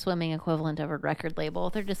synchronized swimming equivalent of a record label.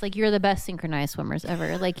 They're just like, you're the best synchronized swimmers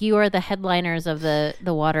ever. Like, you are the headliners of the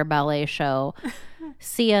water ballet show.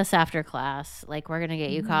 See us after class. Like, we're gonna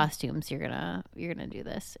get you costumes. You're gonna do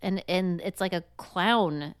this. And it's like a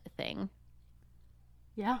clown thing.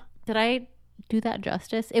 Yeah. Did I do that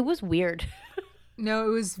justice? It was weird. No, it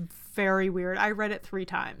was very weird. I read it 3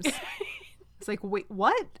 times. It's like, wait,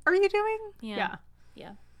 what are you doing? Yeah.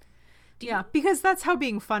 Yeah, because that's how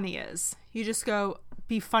being funny is. You just go,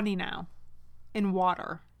 be funny now. In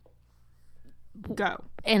water. Go.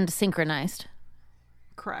 And synchronized.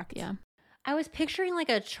 Correct. Yeah. I was picturing like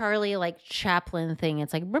a Charlie like Chaplin thing.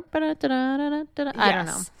 It's like I don't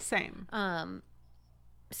know. Same.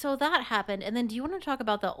 So that happened, and then do you want to talk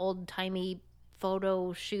about the old timey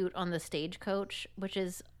photo shoot on the Stagecoach, which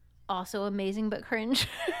is also amazing but cringe?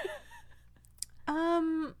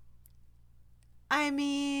 I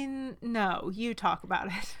mean, no, you talk about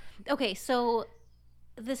it. Okay, so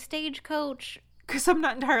the Stagecoach, because I'm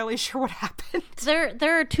not entirely sure what happened.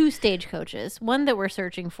 There are 2 stagecoaches. One that we're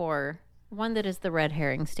searching for, one that is the red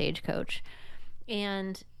herring stagecoach,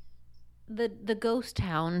 and the ghost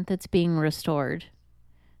town that's being restored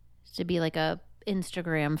to be like a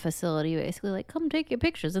Instagram facility, basically like, come take your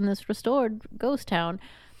pictures in this restored ghost town.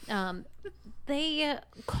 They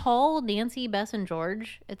call Nancy, Bess, and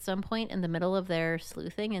George at some point in the middle of their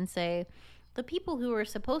sleuthing and say, the people who are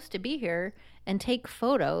supposed to be here and take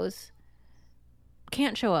photos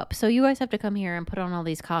can't show up. So you guys have to come here and put on all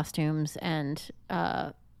these costumes and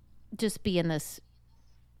just be in this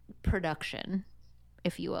production,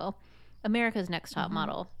 if you will. America's Next Top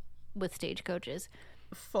Model with stagecoaches.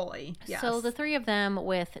 Fully, yes. So the 3 of them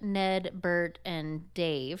with Ned, Bert, and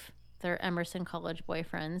Dave, their Emerson College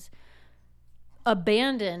boyfriends,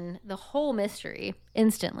 abandon the whole mystery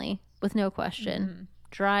instantly with no question,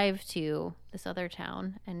 drive to this other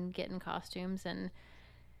town and get in costumes, and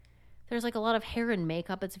there's like a lot of hair and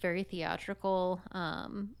makeup. It's very theatrical.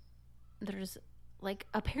 There's like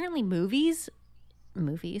apparently videos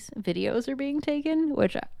are being taken,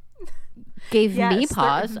 which gave me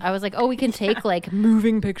pause. I was like, oh, we can take like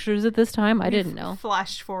moving pictures at this time. I didn't know.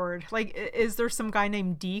 Flash forward. Like, is there some guy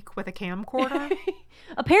named Deke with a camcorder?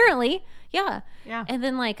 Apparently, yeah. Yeah. And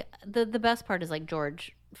then like the best part is like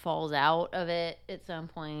George falls out of it at some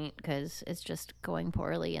point because it's just going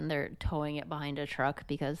poorly and they're towing it behind a truck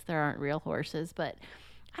because there aren't real horses. But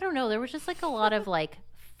I don't know. There was just like a lot of like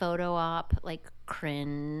photo op, like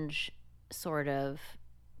cringe sort of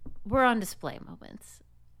we're on display moments.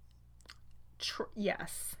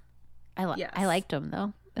 Yes. I liked them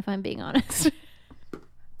though, if I'm being honest.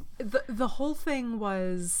 The whole thing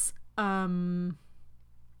was I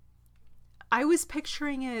was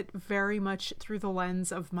picturing it very much through the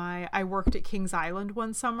lens of I worked at Kings Island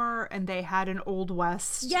one summer and they had an Old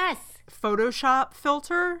West Photoshop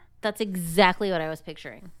filter. That's exactly what I was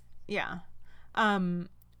picturing. Yeah.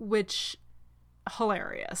 Which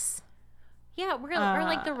hilarious. Yeah, or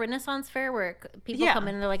like the Renaissance Fair where people come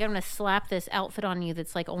in and they're like, I'm going to slap this outfit on you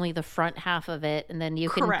that's like only the front half of it, and then you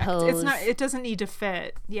can pose. It doesn't need to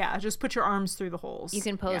fit. Yeah, just put your arms through the holes. You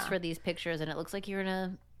can pose for these pictures, and it looks like you're in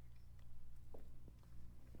a...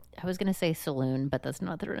 I was going to say saloon, but that's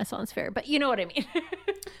not the Renaissance Fair. But you know what I mean.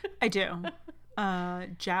 I do.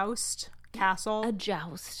 Joust, castle. A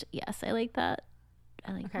joust. Yes, I like that.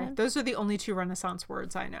 That. Those are the only 2 Renaissance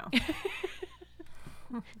words I know.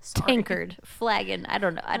 Tankard, flagon. I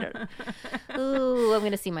don't know. Ooh, I'm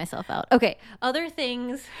going to see myself out. Okay. Other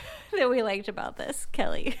things that we liked about this,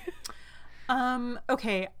 Kelly.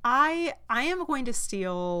 Okay. I am going to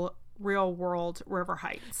steal Real World River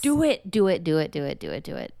Heights. Do it.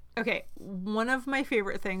 Okay. One of my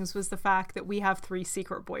favorite things was the fact that we have 3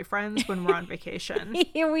 secret boyfriends when we're on vacation.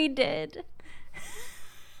 Yeah, we did.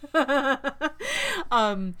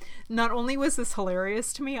 Not only was this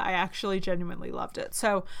hilarious to me, I actually genuinely loved it.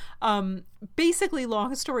 So basically,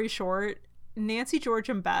 long story short, Nancy, George,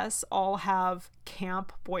 and Bess all have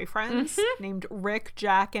camp boyfriends named Rick,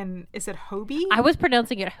 Jack, and is it Hobie? I was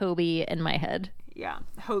pronouncing it Hobie in my head. Yeah,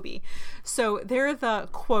 Hobie. So they're the,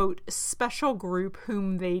 quote, special group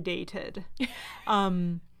whom they dated.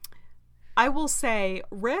 I will say,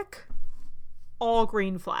 Rick, all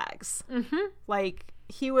green flags. Like,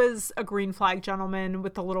 he was a green flag gentleman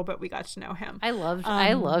with the little bit we got to know him. I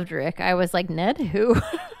loved Rick. I was like, Ned, who?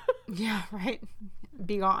 Yeah, right.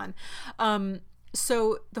 Be gone.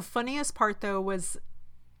 So the funniest part though was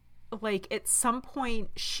like at some point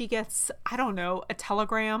she gets, I don't know, a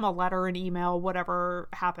telegram, a letter, an email, whatever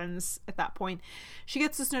happens at that point. She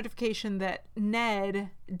gets this notification that Ned,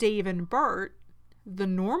 Dave, and Bert, the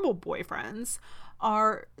normal boyfriends,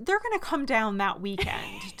 they're going to come down that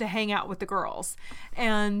weekend to hang out with the girls.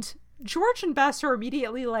 And George and Bess are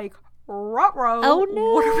immediately like, ruh-roh, Oh,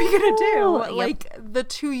 no. what are we going to do? Yep. Like, the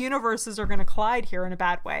two universes are going to collide here in a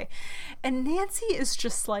bad way. And Nancy is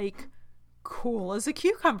just like cool as a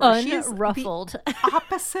cucumber. She is Unruffled. the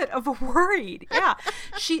opposite of worried. Yeah.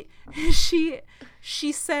 She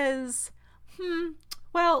says,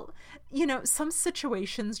 well, you know, some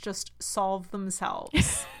situations just solve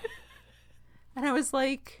themselves. And I was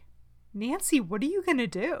like, Nancy, what are you going to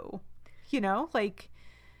do? You know, like,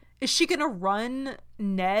 is she going to run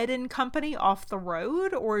Ned and company off the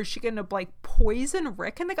road? Or is she going to, like, poison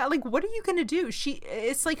Rick and the guy? Like, what are you going to do?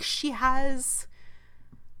 It's like she has,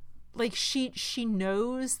 like, she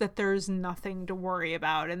knows that there's nothing to worry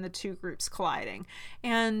about in the two groups colliding.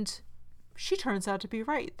 And she turns out to be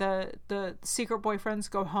right. The secret boyfriends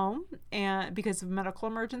go home and because of a medical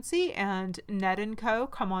emergency, and Ned and co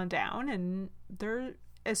come on down, and there,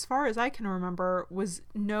 as far as I can remember, was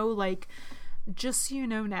no, like, just so you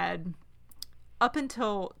know, Ned, up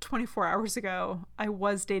until 24 hours ago, I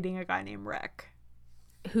was dating a guy named Rick.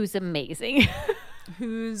 Who's amazing.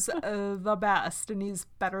 Who's the best, and he's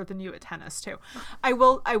better than you at tennis too. I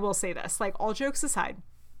will say this, like, all jokes aside,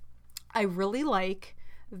 I really like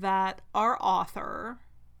that our author,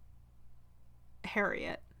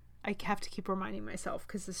 Harriet, I have to keep reminding myself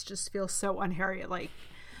because this just feels so un-Harriet-like.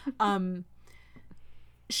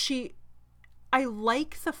 I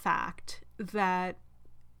like the fact that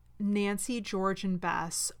Nancy, George, and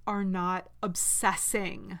Bess are not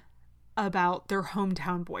obsessing about their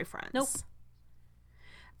hometown boyfriends. Nope.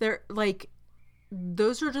 They're like,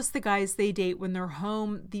 those are just the guys they date when they're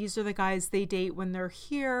home. These are the guys they date when they're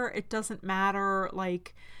here. It doesn't matter.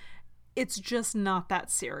 Like, it's just not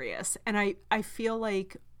that serious. And I feel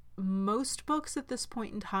like most books at this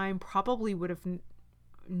point in time probably would have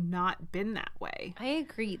not been that way. I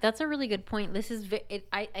agree. That's a really good point. This is,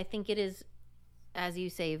 I think it is, as you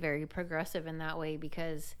say, very progressive in that way,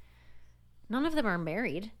 because none of them are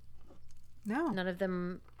married. No. None of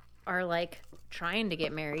them are, like, trying to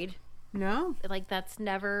get married. No. Like, that's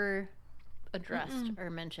never addressed or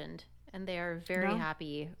mentioned, and they are very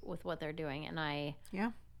happy with what they're doing, and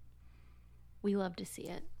we love to see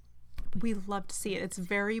it. We love to see it. It's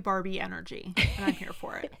very Barbie energy, and I'm here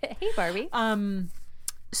for it. Hey, Barbie.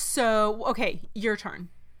 So, okay, your turn.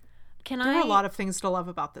 There are a lot of things to love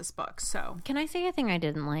about this book, so Can I say a thing I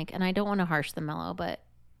didn't like? And I don't want to harsh the mellow, but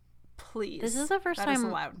please. this is the first that time. Is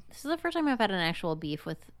allowed. This is the first time I've had an actual beef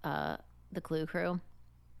with the Clue crew.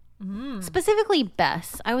 Specifically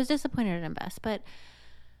Bess. I was disappointed in Bess, but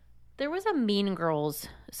there was a Mean Girls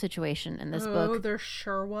situation in this book. Oh, there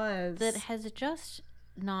sure was. That has just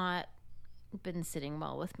not been sitting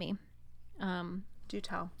well with me. Do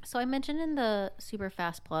tell. So I mentioned in the super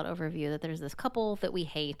fast plot overview that there's this couple that we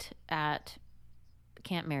hate at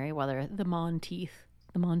Camp Merryweather, the Montooths.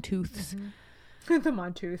 The Montooth.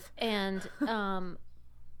 And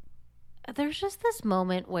there's just this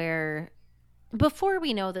moment where, before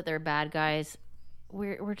we know that they're bad guys,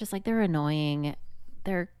 we're just like, they're annoying,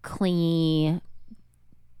 they're clingy,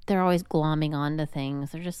 they're always glomming onto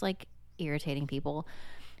things, they're just like irritating people.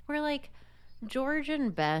 We're like, George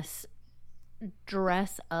and Bess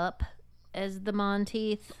dress up as the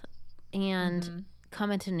Monteith and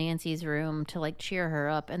come into Nancy's room to, like, cheer her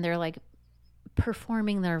up, and they're like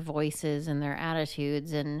performing their voices and their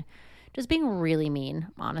attitudes and just being really mean,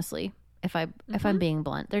 honestly. If I'm being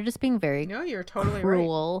blunt, they're just being very No, you're totally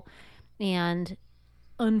cruel. Right. And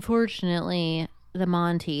unfortunately, the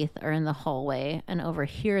Monteith are in the hallway and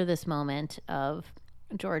overhear this moment of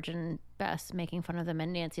George and Bess making fun of them,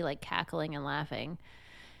 and Nancy, like, cackling and laughing.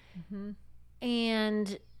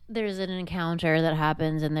 And there's an encounter that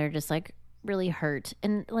happens, and they're just, like, really hurt.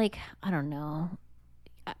 And, like, I don't know.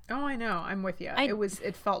 Oh, I know. I'm with you.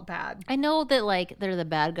 It felt bad. I know that, like, they're the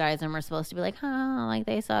bad guys and we're supposed to be like, like,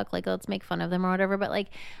 they suck, like, let's make fun of them or whatever. But, like,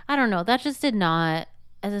 I don't know. That just did not,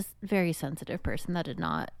 as a very sensitive person, that did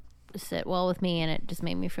not sit well with me, and it just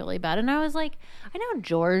made me feel really bad. And I was like, I know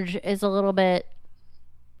George is a little bit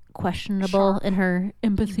questionable in her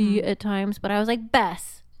empathy at times, but I was like,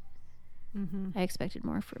 Bess, I expected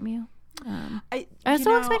more from you. I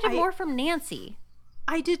also expected more from Nancy.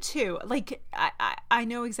 I did too. Like, I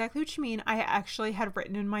know exactly what you mean. I actually had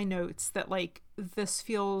written in my notes that, like, this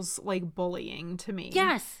feels like bullying to me.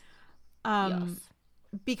 Yes.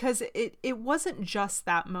 Because it wasn't just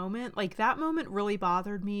that moment. Like, that moment really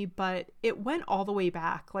bothered me, but it went all the way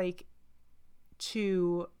back, like,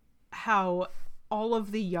 to how all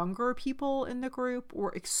of the younger people in the group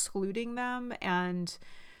were excluding them and,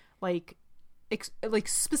 like, like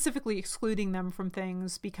specifically excluding them from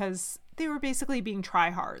things because they were basically being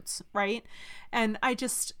tryhards, right? And I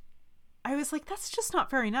was like, that's just not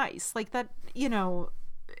very nice. Like that, you know,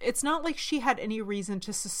 it's not like she had any reason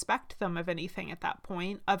to suspect them of anything at that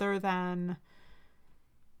point other than,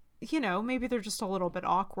 you know, maybe they're just a little bit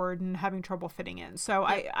awkward and having trouble fitting in. So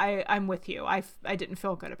I'm with you. I didn't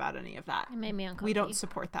feel good about any of that. It made me uncomfortable. We don't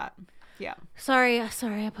support that. Yeah. Sorry,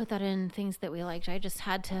 I put that in things that we liked. I just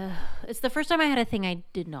had to. It's the first time I had a thing I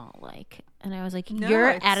did not like, and I was like,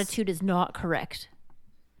 "Your attitude is not correct."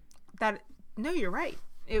 No, you're right.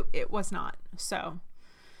 It was not. So.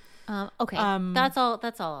 Okay. That's all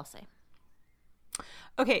I'll say.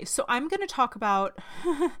 Okay, so I'm going to talk about.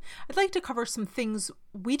 I'd like to cover some things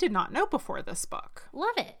we did not know before this book.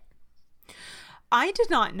 Love it. I did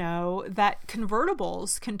not know that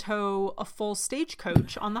convertibles can tow a full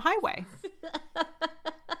stagecoach on the highway.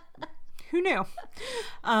 Who knew?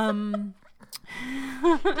 I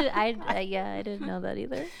didn't know that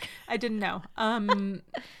either. I didn't know.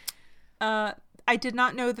 I did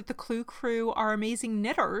not know that the Clue crew are amazing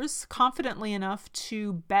knitters, confidently enough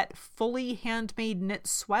to bet fully handmade knit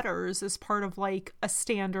sweaters as part of like a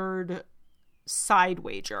standard side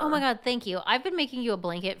wager. Oh my God, thank you. I've been making you a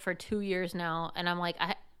blanket for 2 years now, and I'm like,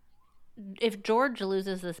 if George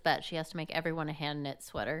loses this bet, she has to make everyone a hand knit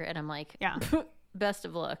sweater, and I'm like, yeah, best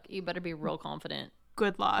of luck. You better be real confident.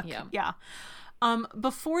 Good luck. Yeah.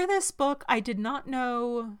 Before this book, I did not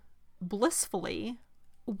know, blissfully,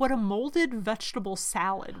 what a molded vegetable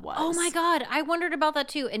salad was. Oh my God, I wondered about that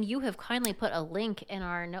too, and you have kindly put a link in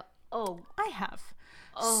our I have.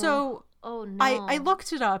 Oh. So oh no. I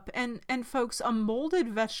looked it up, and folks, a molded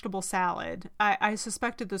vegetable salad, I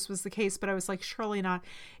suspected this was the case, but I was like, surely not.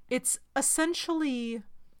 It's essentially...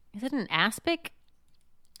 Is it an aspic?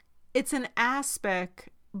 It's an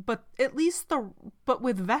aspic, but but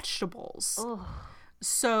with vegetables. Oh.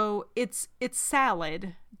 So it's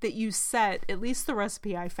salad that you set, at least the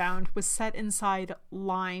recipe I found, was set inside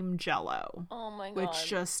lime jello. Oh my God. Which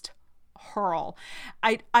just hurl.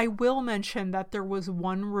 I will mention that there was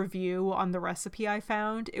one review on the recipe I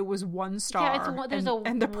found. It was 1 star. Yeah, there's a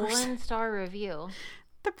 1-star review.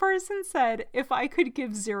 The person said, if I could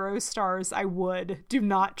give 0 stars, I would. Do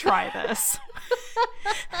not try this.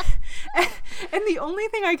 and the only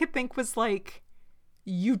thing I could think was like,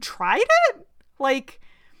 you tried it? Like,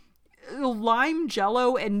 lime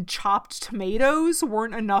jello and chopped tomatoes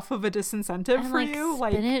weren't enough of a disincentive and for like you?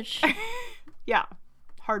 Spinach. Yeah.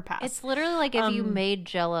 Hard pass. It's literally like if you made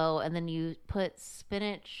jello and then you put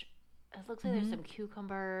spinach. It looks like there's some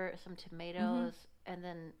cucumber, some tomatoes, and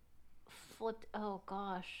then flipped. Oh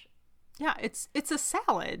gosh. Yeah, it's a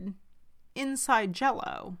salad inside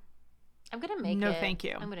jello. I'm gonna make it. No, thank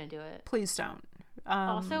you. I'm gonna do it. Please don't.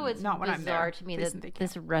 Also, it's not when I'm bizarre there. to me Please that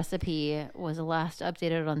this recipe was last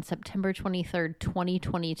updated on September 23rd,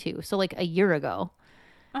 2022. So like a year ago.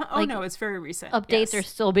 No, it's very recent. Updates are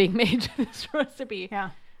still being made to this recipe.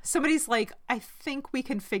 Yeah. Somebody's like, I think we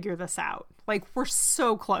can figure this out. Like, we're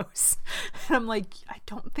so close. And I'm like, I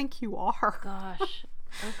don't think you are. Gosh.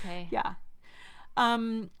 Okay. Yeah.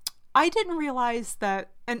 I didn't realize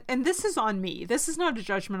that, and this is on me. This is not a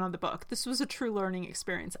judgment on the book. This was a true learning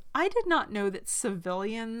experience. I did not know that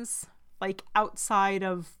civilians, like outside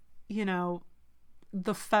of, you know,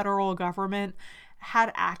 the federal government,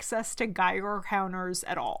 had access to Geiger counters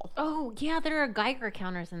at all. Oh, yeah, there are Geiger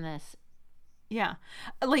counters in this. Yeah.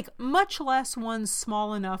 Like, much less ones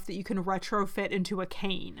small enough that you can retrofit into a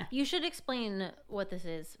cane. You should explain what this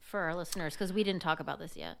is for our listeners, because we didn't talk about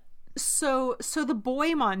this yet. So the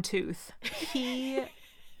boy Montooth, he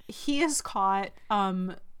is caught,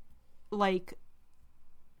 like,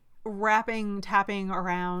 tapping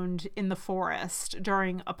around in the forest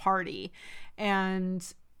during a party.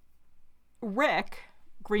 And Rick,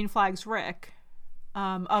 Green Flag's Rick,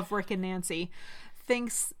 of Rick and Nancy,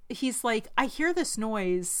 thinks, he's like, I hear this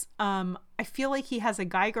noise. I feel like he has a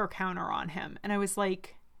Geiger counter on him. And I was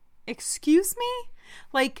like, excuse me?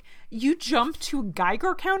 Like, you jump to a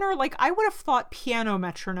Geiger counter? Like, I would have thought piano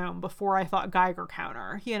metronome before I thought Geiger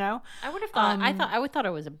counter, you know? I would have thought, I would thought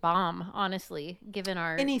it was a bomb, honestly, given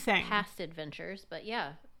our past adventures. But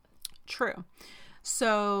yeah. True.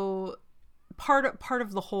 So part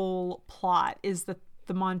of the whole plot is that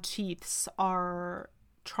the Monteiths are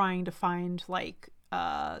trying to find like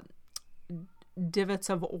divots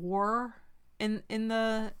of ore in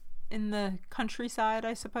the countryside,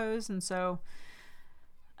 I suppose. And so,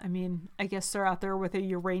 I mean, I guess they're out there with a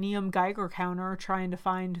uranium Geiger counter trying to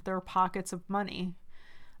find their pockets of money.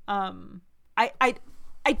 I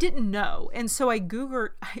didn't know, and so I googled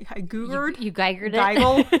you Geigered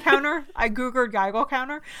Geigel counter. I googled Geigel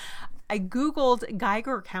counter. I Googled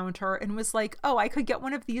Geiger counter and was like, oh, I could get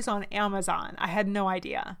one of these on Amazon. I had no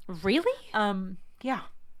idea. Really? Yeah.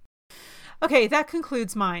 Okay, that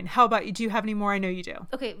concludes mine. How about you? Do you have any more? I know you do.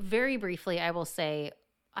 Okay, very briefly, I will say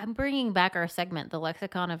I'm bringing back our segment, The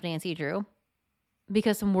Lexicon of Nancy Drew,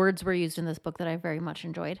 because some words were used in this book that I very much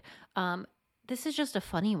enjoyed. This is just a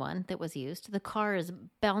funny one that was used. The car is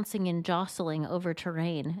bouncing and jostling over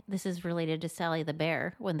terrain. This is related to Sally the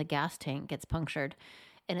Bear when the gas tank gets punctured.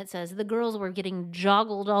 And it says, the girls were getting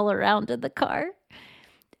joggled all around in the car.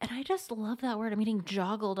 And I just love that word. I'm getting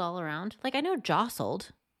joggled all around. Like, I know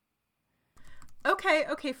jostled. Okay,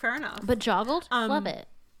 fair enough. But joggled? Love it.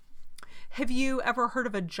 Have you ever heard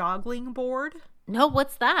of a joggling board? No,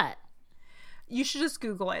 what's that? You should just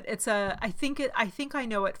Google it. It's I think I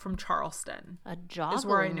know it from Charleston. A joggling is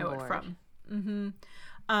where I know board. it from.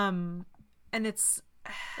 And it's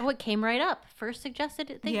Oh, it came right up. First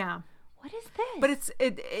suggested thing. yeah. What is this? But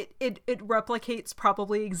it replicates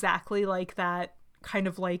probably exactly like that kind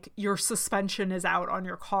of like your suspension is out on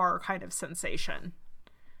your car kind of sensation.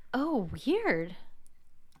 Oh, weird.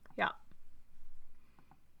 Yeah.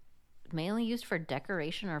 Mainly used for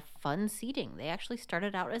decoration or fun seating. They actually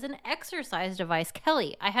started out as an exercise device.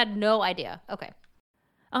 Kelly, I had no idea. Okay.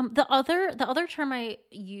 The other term I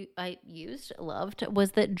loved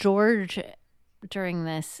was that George, during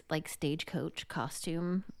this like stagecoach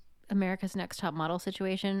costume, America's Next Top Model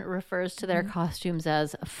situation, refers to their costumes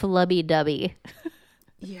as flubby dubby.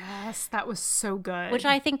 Yes, that was so good. Which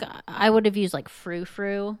I think I would have used like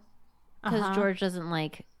frou-frou because George doesn't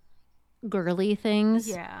like girly things.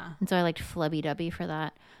 Yeah. And so I liked flubby dubby for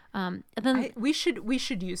that. And then we should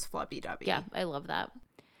use flubby dubby. yeah, I love that.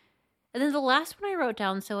 And then the last one I wrote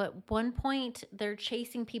down, so at one point they're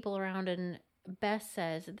chasing people around and Bess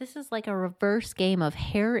says, this is like a reverse game of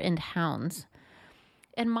hare and hounds.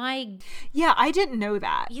 And yeah, I didn't know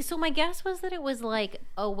that. so my guess was that it was like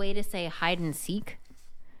a way to say hide and seek.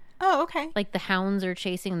 Oh, okay. Like the hounds are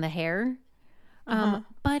chasing the hare.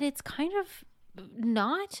 But it's kind of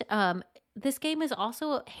not. This game is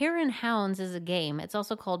also, Hare and Hounds is a game. It's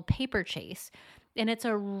also called Paper Chase. And it's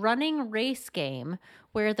a running race game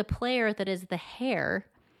where the player that is the hare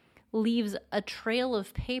leaves a trail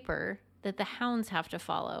of paper that the hounds have to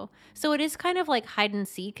follow. So it is kind of like hide and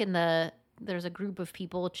seek, and there's a group of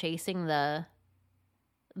people chasing the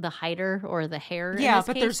hider or the hare. Yeah,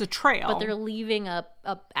 but there's a trail. But they're leaving a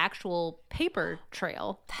actual paper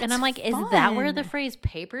trail. That's and I'm like, is that where the fun. phrase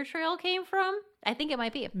paper trail came from? I think it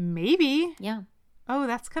might be. Maybe. Yeah. Oh,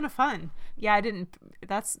 that's kind of fun. Yeah, I didn't.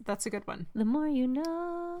 That's a good one. The more you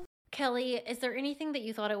know. Kelly, is there anything that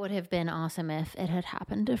you thought it would have been awesome if it had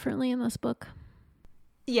happened differently in this book?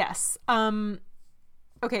 Yes.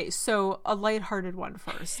 Okay, so a lighthearted one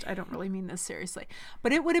first. I don't really mean this seriously.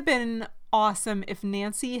 But it would have been awesome if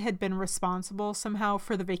Nancy had been responsible somehow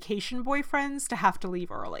for the vacation boyfriends to have to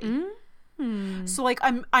leave early. Mm-hmm. So like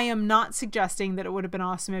I am not suggesting that it would have been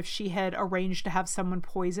awesome if she had arranged to have someone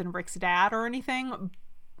poison Rick's dad or anything.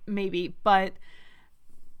 Maybe, but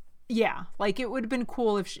yeah, like it would have been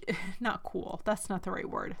cool if not cool, that's not the right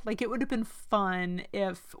word. Like it would have been fun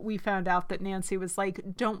if we found out that Nancy was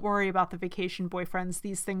like, don't worry about the vacation boyfriends,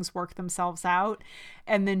 these things work themselves out.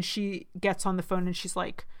 And then she gets on the phone and she's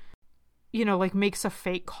like, you know, like makes a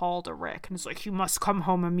fake call to Rick and it's like, you must come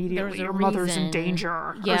home immediately, your mother's in danger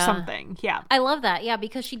or something. Yeah, I love that. Yeah,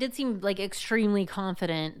 because she did seem like extremely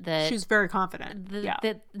confident that she's very confident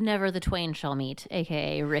that never the twain shall meet,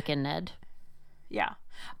 aka Rick and Ned. Yeah.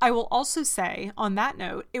 I will also say, on that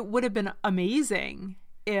note, it would have been amazing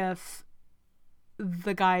if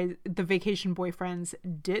the vacation boyfriends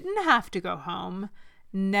didn't have to go home.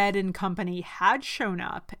 Ned and company had shown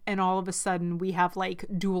up, and all of a sudden we have like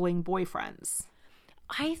dueling boyfriends.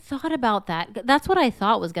 I thought about that. That's what I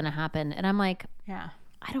thought was going to happen. And I'm like, yeah,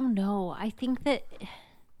 I don't know. I think that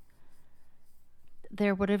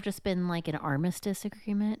there would have just been like an armistice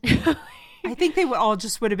agreement. I think they would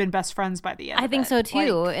have been best friends by the end. I think so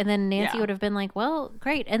too. Like, and then Nancy would have been like, well,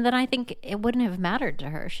 great. And then I think it wouldn't have mattered to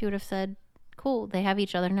her. She would have said, cool, they have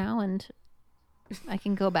each other now and I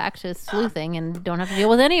can go back to sleuthing and don't have to deal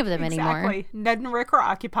with any of them anymore. Exactly. Ned and Rick are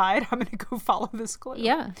occupied. I'm going to go follow this clue.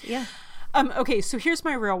 Yeah. Okay, so here's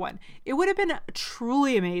my real one. It would have been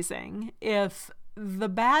truly amazing if the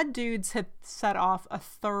bad dudes had set off a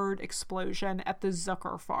third explosion at the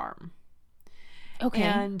Zucker farm. Okay.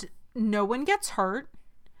 And no one gets hurt,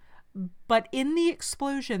 but in the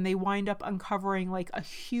explosion, they wind up uncovering like a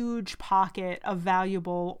huge pocket of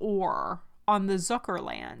valuable ore on the Zucker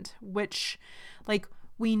land, which like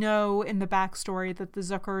we know in the backstory that the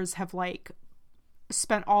Zuckers have like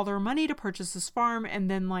spent all their money to purchase this farm, and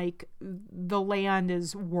then like the land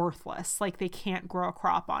is worthless. Like they can't grow a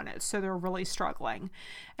crop on it. So they're really struggling.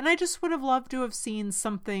 And I just would have loved to have seen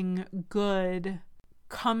something good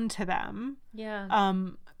come to them. Yeah.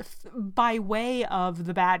 By way of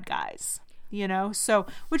the bad guys, you know? So,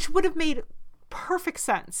 which would have made perfect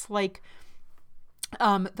sense. Like,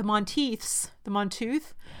 the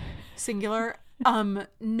Montooth, singular,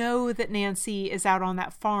 know that Nancy is out on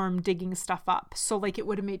that farm digging stuff up. So like it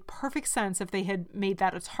would have made perfect sense if they had made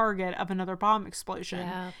that a target of another bomb explosion.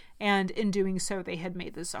 Yeah. And in doing so, they had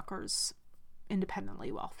made the Zuckers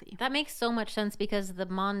independently wealthy. That makes so much sense because the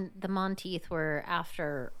Monteith were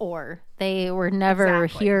after Orr. They were never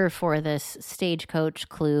here for this stagecoach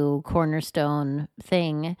clue cornerstone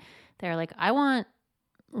thing. They're like, I want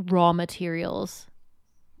raw materials.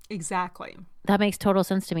 Exactly. That makes total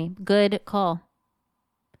sense to me. Good call.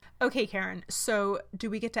 Okay, Karen. So do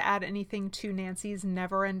we get to add anything to Nancy's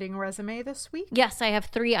never-ending resume this week? Yes, I have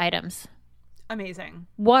 3 items. Amazing.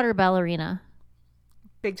 Water ballerina.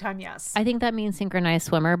 Big time, yes. I think that means synchronized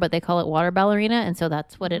swimmer, but they call it water ballerina, and so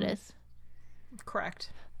that's what it is.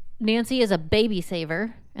 Correct. Nancy is a baby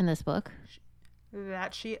saver in this book.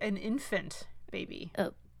 An infant baby.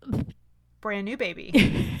 Brand new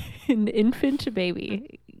baby. An infant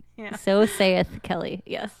baby. Yeah. So saith Kelly.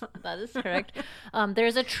 Yes, that is correct.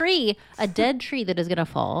 There's a tree, a dead tree that is going to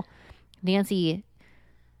fall. Nancy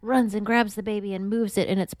runs and grabs the baby and moves it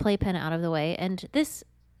in its playpen out of the way. And this,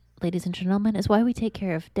 ladies and gentlemen, is why we take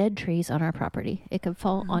care of dead trees on our property. It could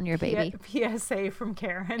fall on your baby. PSA from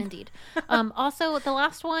Karen. Indeed. Also, the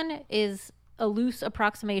last one is a loose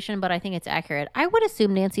approximation, but I think it's accurate. I would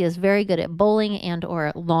assume Nancy is very good at bowling and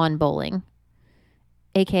or lawn bowling.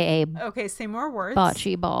 AKA okay, say more words.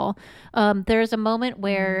 Bocce ball. There's a moment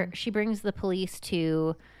where she brings the police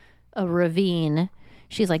to a ravine.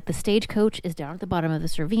 She's like, the stagecoach is down at the bottom of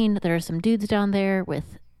this ravine. There are some dudes down there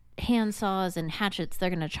with hand saws and hatchets. They're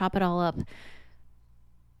going to chop it all up.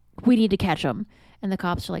 We need to catch them. And the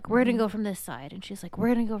cops are like, we're going to go from this side. And she's like,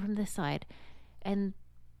 we're going to go from this side. And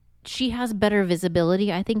she has better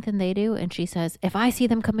visibility, I think, than they do. And she says, if I see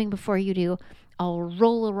them coming before you do, I'll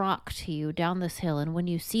roll a rock to you down this hill. And when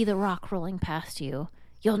you see the rock rolling past you,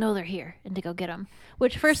 you'll know they're here and to go get them.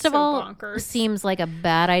 Which, first of all, bonkers. Seems like a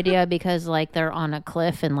bad idea because, like, they're on a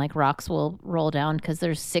cliff and, like, rocks will roll down because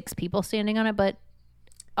there's 6 people standing on it. But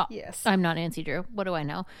yes, I'm not Nancy Drew. What do I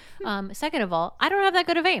know? Second of all, I don't have that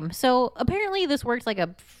good of aim. So apparently this works like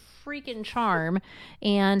a freaking charm.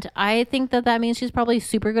 And I think that means she's probably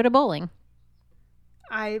super good at bowling.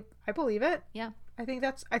 I believe it. Yeah. I think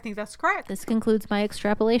that's correct. This concludes my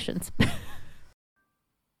extrapolations.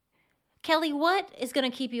 Kelly, what is going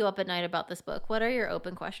to keep you up at night about this book? What are your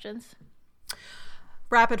open questions?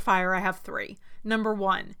 Rapid fire, I have 3. Number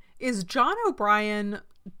 1, is John O'Brien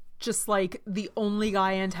just like the only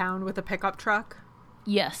guy in town with a pickup truck?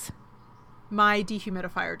 Yes. My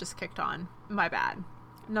dehumidifier just kicked on. My bad.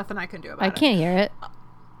 Nothing I can do about it. I can't hear it.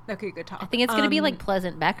 Okay, good talk. I think it's going to be like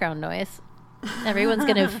pleasant background noise. Everyone's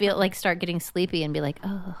going to feel like start getting sleepy and be like,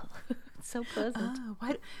 oh, it's so pleasant.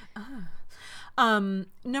 What?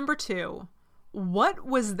 Number 2, what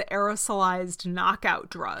was the aerosolized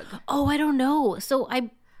knockout drug? Oh, I don't know. So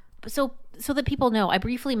that people know, I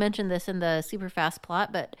briefly mentioned this in the super fast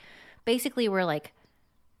plot, but basically we're like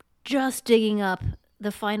just digging up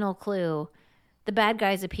the final clue. The bad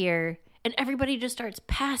guys appear and everybody just starts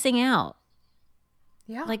passing out.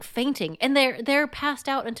 Yeah. Like fainting. And they're passed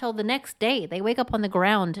out until the next day. They wake up on the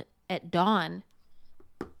ground at dawn.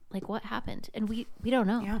 Like, what happened? And we don't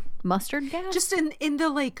know. Yeah. Mustard gas? Just in the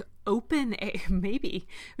like open air, maybe.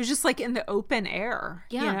 It was just like in the open air.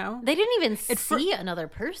 Yeah. You know? They didn't even see another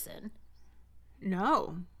person.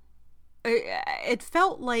 No. It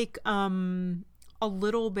felt like a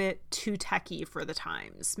little bit too techy for the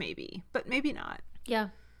times, maybe. But maybe not. Yeah.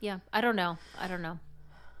 I don't know.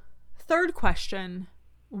 Third question.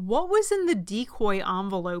 What was in the decoy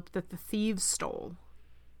envelope that the thieves stole?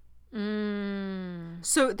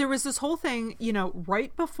 So there was this whole thing, you know,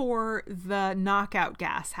 right before the knockout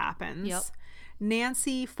gas happens. Yep.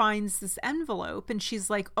 Nancy finds this envelope and she's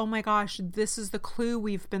like, oh my gosh, this is the clue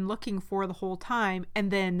we've been looking for the whole time. And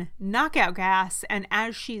then knockout gas. And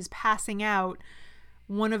as she's passing out,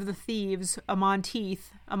 one of the thieves, a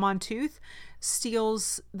Montooth,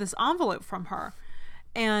 steals this envelope from her.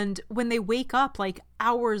 And when they wake up like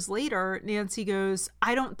hours later, Nancy goes,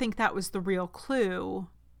 I don't think that was the real clue.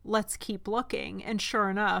 Let's keep looking. And sure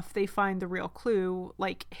enough, they find the real clue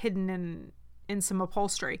like hidden in some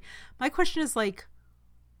upholstery. My question is like,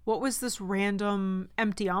 what was this random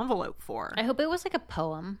empty envelope for? I hope it was like a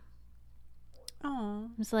poem. Oh,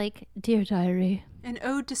 It's like, dear diary. an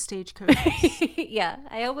ode to stagecoach. Yeah,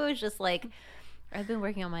 I hope it was just like, I've been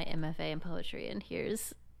working on my MFA in poetry, and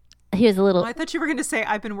here's a little I thought you were going to say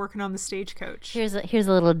I've been working on the stagecoach. here's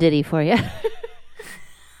a little ditty for you.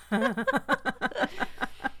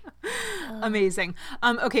 Amazing.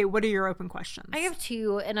 Okay, what are your open questions? I have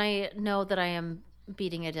two, and I know that I am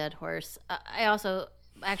beating a dead horse. I also,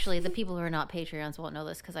 actually, the people who are not Patreons won't know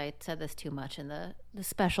this because I said this too much in the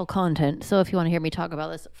special content. So if you want to hear me talk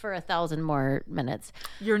about this for 1,000 more minutes.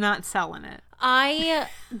 You're not selling it. I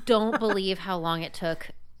don't believe how long it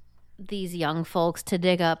took these young folks to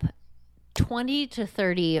dig up 20 to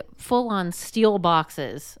 30 full-on steel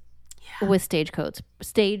boxes with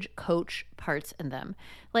stagecoach parts in them.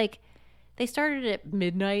 Like, they started at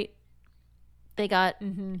midnight. They got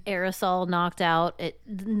aerosol knocked out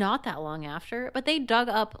not that long after, but they dug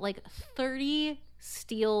up like 30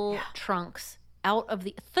 steel trunks out of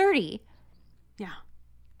the 30. Yeah.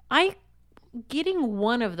 Getting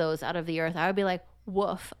one of those out of the earth, I would be like,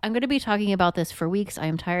 woof. I'm going to be talking about this for weeks. I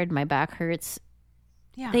am tired. My back hurts.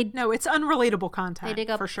 Yeah. No, it's unrelatable content. They dig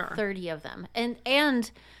up for sure. 30 of them.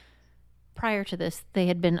 And prior to this, they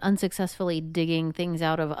had been unsuccessfully digging things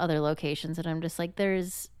out of other locations. And I'm just like,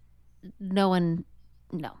 there's no one.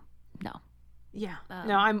 No. Yeah.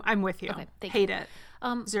 No, I'm with you. Okay, thank Hate you.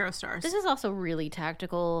 it. 0 stars. This is also really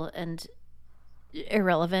tactical and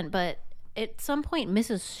irrelevant, but at some point,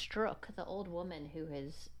 Mrs. Strook, the old woman who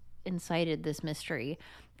has incited this mystery,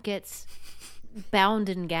 gets bound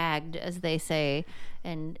and gagged, as they say,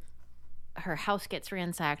 and her house gets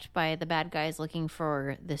ransacked by the bad guys looking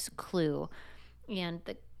for this clue. And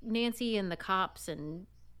Nancy and the cops, and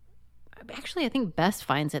actually I think Bess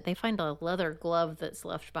finds it. They find a leather glove that's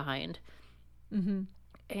left behind. Mm-hmm.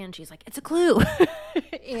 And she's like, it's a clue.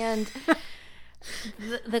 And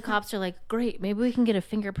the cops are like, great, maybe we can get a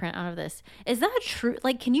fingerprint out of this. Is that true?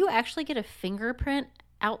 Like, can you actually get a fingerprint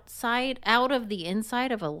out of the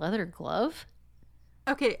inside of a leather glove?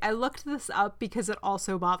 Okay, I looked this up because it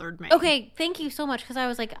also bothered me. Okay, thank you so much, because I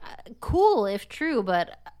was like, cool if true,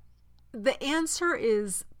 but... The answer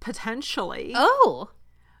is potentially. Oh!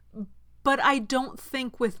 But I don't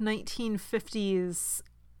think with 1950s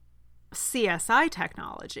CSI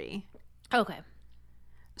technology. Okay.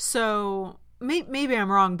 So maybe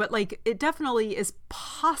I'm wrong, but like it definitely is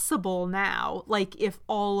possible now. Like if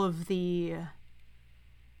all of the,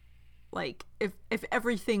 like if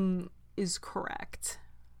everything is correct,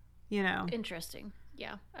 you know. Interesting.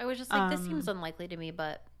 Yeah, I was just like, this seems unlikely to me,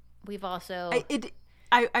 but we've also.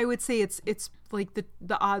 I would say it's like the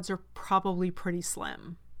odds are probably pretty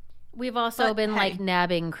slim. We've also been hey. like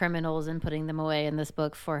nabbing criminals and putting them away in this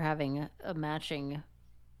book for having a matching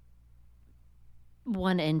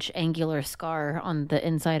 1-inch angular scar on the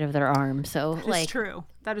inside of their arm. So That's true.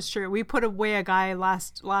 That is true. We put away a guy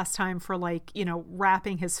last time for like, you know,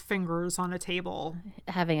 wrapping his fingers on a table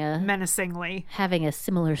menacingly. Having a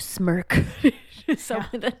similar smirk to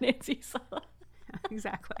something that Nancy saw.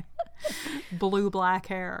 Exactly. Blue black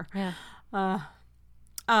hair. Yeah.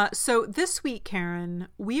 So this week, Karen,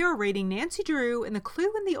 we are rating Nancy Drew and the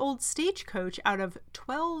Clue in the Old Stagecoach out of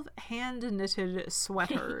 12 hand-knitted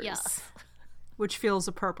sweaters. Yes. Which feels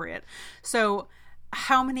appropriate. So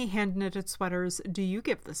how many hand-knitted sweaters do you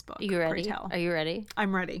give this book? You ready? Pray tell? Are you ready?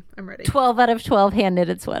 I'm ready. 12 out of 12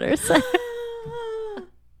 hand-knitted sweaters.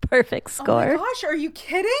 Perfect score. Oh my gosh, are you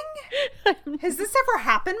kidding? Has this ever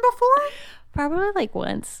happened before? Probably like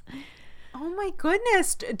once. Oh my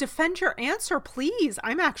goodness. Defend your answer, please.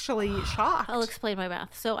 I'm actually shocked. I'll explain my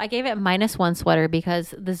math. So I gave it -1 sweater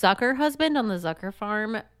because the Zucker husband on the Zucker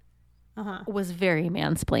farm was very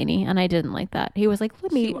mansplaining, and I didn't like that. He was like,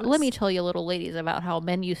 let me tell you little ladies about how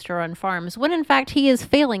men used to run farms, when in fact he is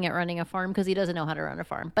failing at running a farm because he doesn't know how to run a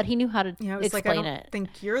farm, but he knew how to explain I don't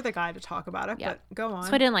think you're the guy to talk about it, but go on.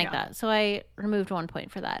 So I didn't like that. So I removed 1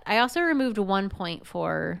 point for that. I also removed 1 point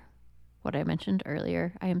for what I mentioned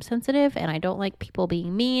earlier. I am sensitive and I don't like people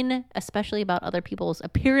being mean, especially about other people's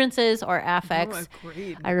appearances or affects. Oh,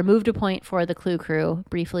 agreed. I removed a point for the Clue crew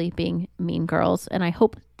briefly being mean girls, and I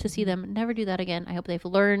hope to see them never do that again. I hope they've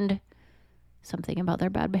learned something about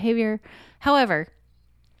their bad behavior. However,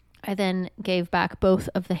 I then gave back both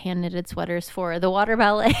of the hand-knitted sweaters for the water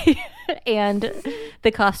ballet and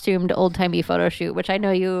the costumed old-timey photo shoot, which I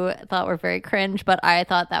know you thought were very cringe, but I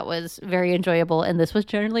thought that was very enjoyable, and this was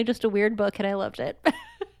generally just a weird book, and I loved it.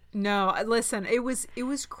 No, listen, it was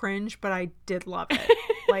cringe, but I did love it.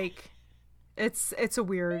 Like, it's a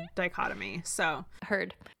weird dichotomy, so.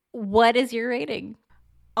 Heard. What is your rating?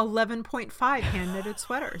 11.5 hand-knitted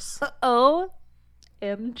sweaters.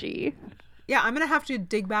 OMG. Yeah, I'm going to have to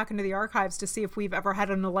dig back into the archives to see if we've ever had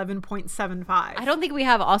an 11.75. I don't think we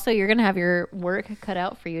have. Also, you're going to have your work cut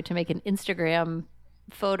out for you to make an Instagram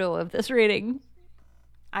photo of this rating.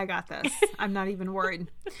 I got this. I'm not even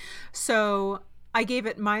worried. So I gave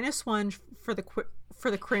it -1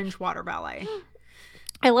 for the cringe water ballet.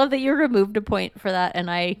 I love that you removed a point for that,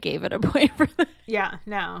 and I gave it a point for that. Yeah,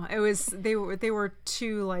 no, it was they were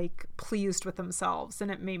too like pleased with themselves,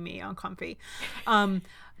 and it made me uncomfy.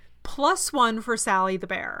 +1 for Sally the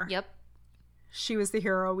bear. Yep. She was the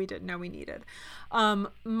hero we didn't know we needed.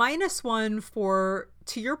 -1 for,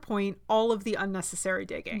 to your point, all of the unnecessary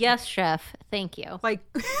digging. Yes, chef. Thank you. Like,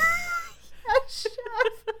 yes,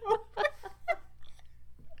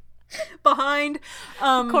 chef. Behind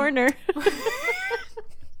Corner.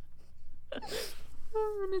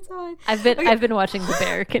 It's high. I've been watching The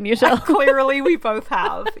Bear. Can you tell? Clearly, we both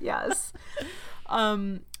have. Yes.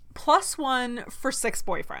 +1 for 6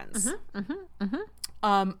 boyfriends.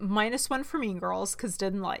 -1 for Mean Girls because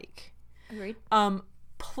didn't like. Agreed.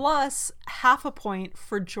 Plus half a point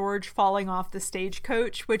for George falling off the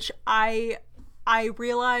stagecoach, which I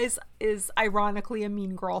realize is ironically a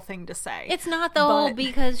Mean Girl thing to say. It's not though,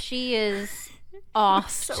 because she is off.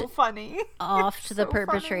 So funny. Off to the So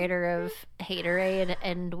perpetrator of Haterade,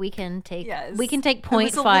 and we can take we can take It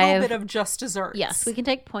was a 0.5. little bit of just desserts. Yes, we can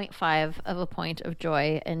take 0.5 of a point of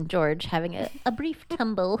joy, and George having a brief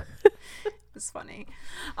tumble. It was funny.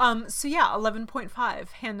 So yeah,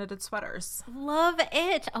 11.5 hand-knitted sweaters. Love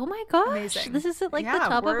it. Oh my gosh. Amazing. This is like Yeah, the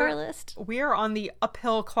top of we're- our list. We are on the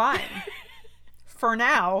uphill climb. For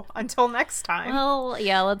now, until next time. Well,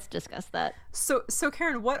 yeah, let's discuss that. So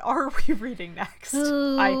Karen, what are we reading next?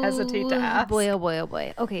 I hesitate to ask. Boy, oh boy, oh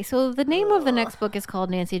boy. Okay, so the name of the next book is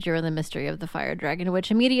called Nancy Drew and the Mystery of the Fire Dragon,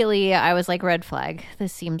 which immediately I was like, red flag.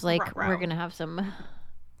 This seems like Ruh-roh. we're going to have some,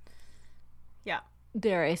 Yeah.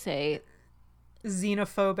 dare I say,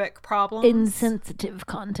 Xenophobic problems. insensitive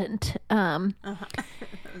content. That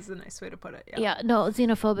was a nice way to put it. Yeah. Yeah, no,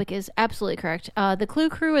 xenophobic is absolutely correct. The Clue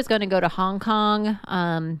Crew is going to go to Hong Kong.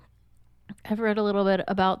 I've read a little bit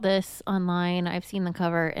about this online. I've seen the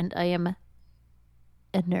cover, and I am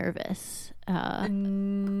nervous.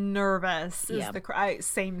 Nervous is Yeah. the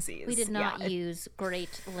samesies. We did not Yeah, use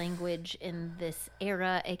great language in this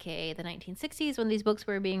era, aka the 1960s, when these books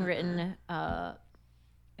were being written.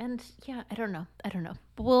 And yeah, I don't know.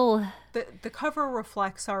 We'll the cover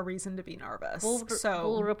reflects our reason to be nervous.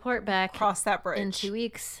 we'll report back cross that bridge in 2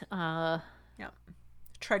 weeks. Yeah.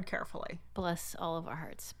 Tread carefully. Bless all of our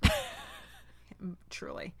hearts.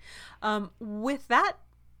 Truly. With that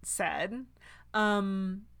said,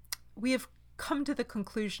 we have come to the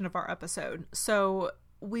conclusion of our episode. So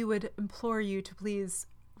we would implore you to please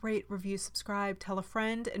rate, review, subscribe, tell a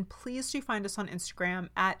friend, and please do find us on Instagram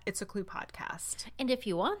at It's a Clue Podcast. And if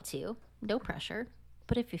you want to, no pressure,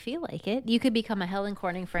 but if you feel like it, you could become a Helen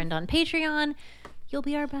Corning friend on Patreon. You'll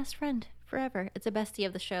be our best friend forever. It's a bestie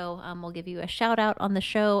of the show. We'll give you a shout out on the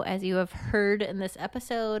show, as you have heard in this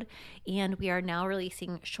episode. And we are now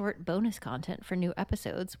releasing short bonus content for new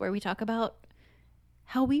episodes where we talk about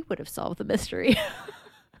how we would have solved the mystery.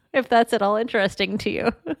 If that's at all interesting to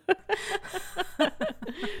you.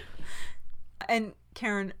 And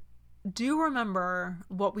Karen, do remember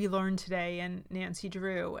what we learned today in Nancy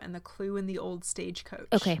Drew and the clue in the old stagecoach.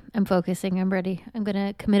 Okay, I'm focusing. I'm ready. I'm going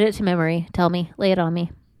to commit it to memory. Tell me. Lay it on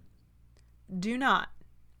me. Do not,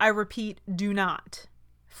 I repeat, do not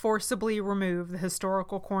forcibly remove the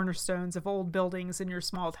historical cornerstones of old buildings in your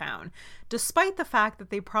small town, despite the fact that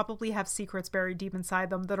they probably have secrets buried deep inside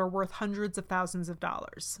them that are worth hundreds of thousands of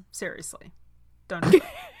dollars. Seriously. Don't do it.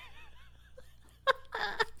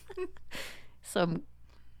 So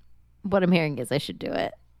what I'm hearing is I should do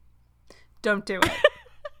it. Don't do it.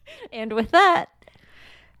 And with that,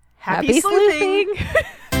 Happy sleuthing!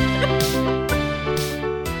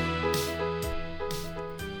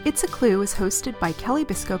 It's a Clue is hosted by Kelly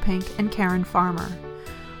Biscopink and Karen Farmer.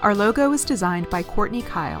 Our logo is designed by Courtney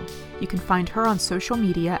Kyle. You can find her on social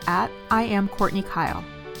media at I am Courtney Kyle.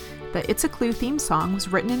 The It's a Clue theme song was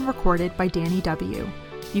written and recorded by Danny W.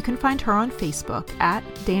 You can find her on Facebook at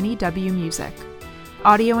Danny W Music.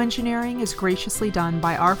 Audio engineering is graciously done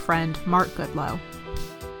by our friend Mark Goodlow.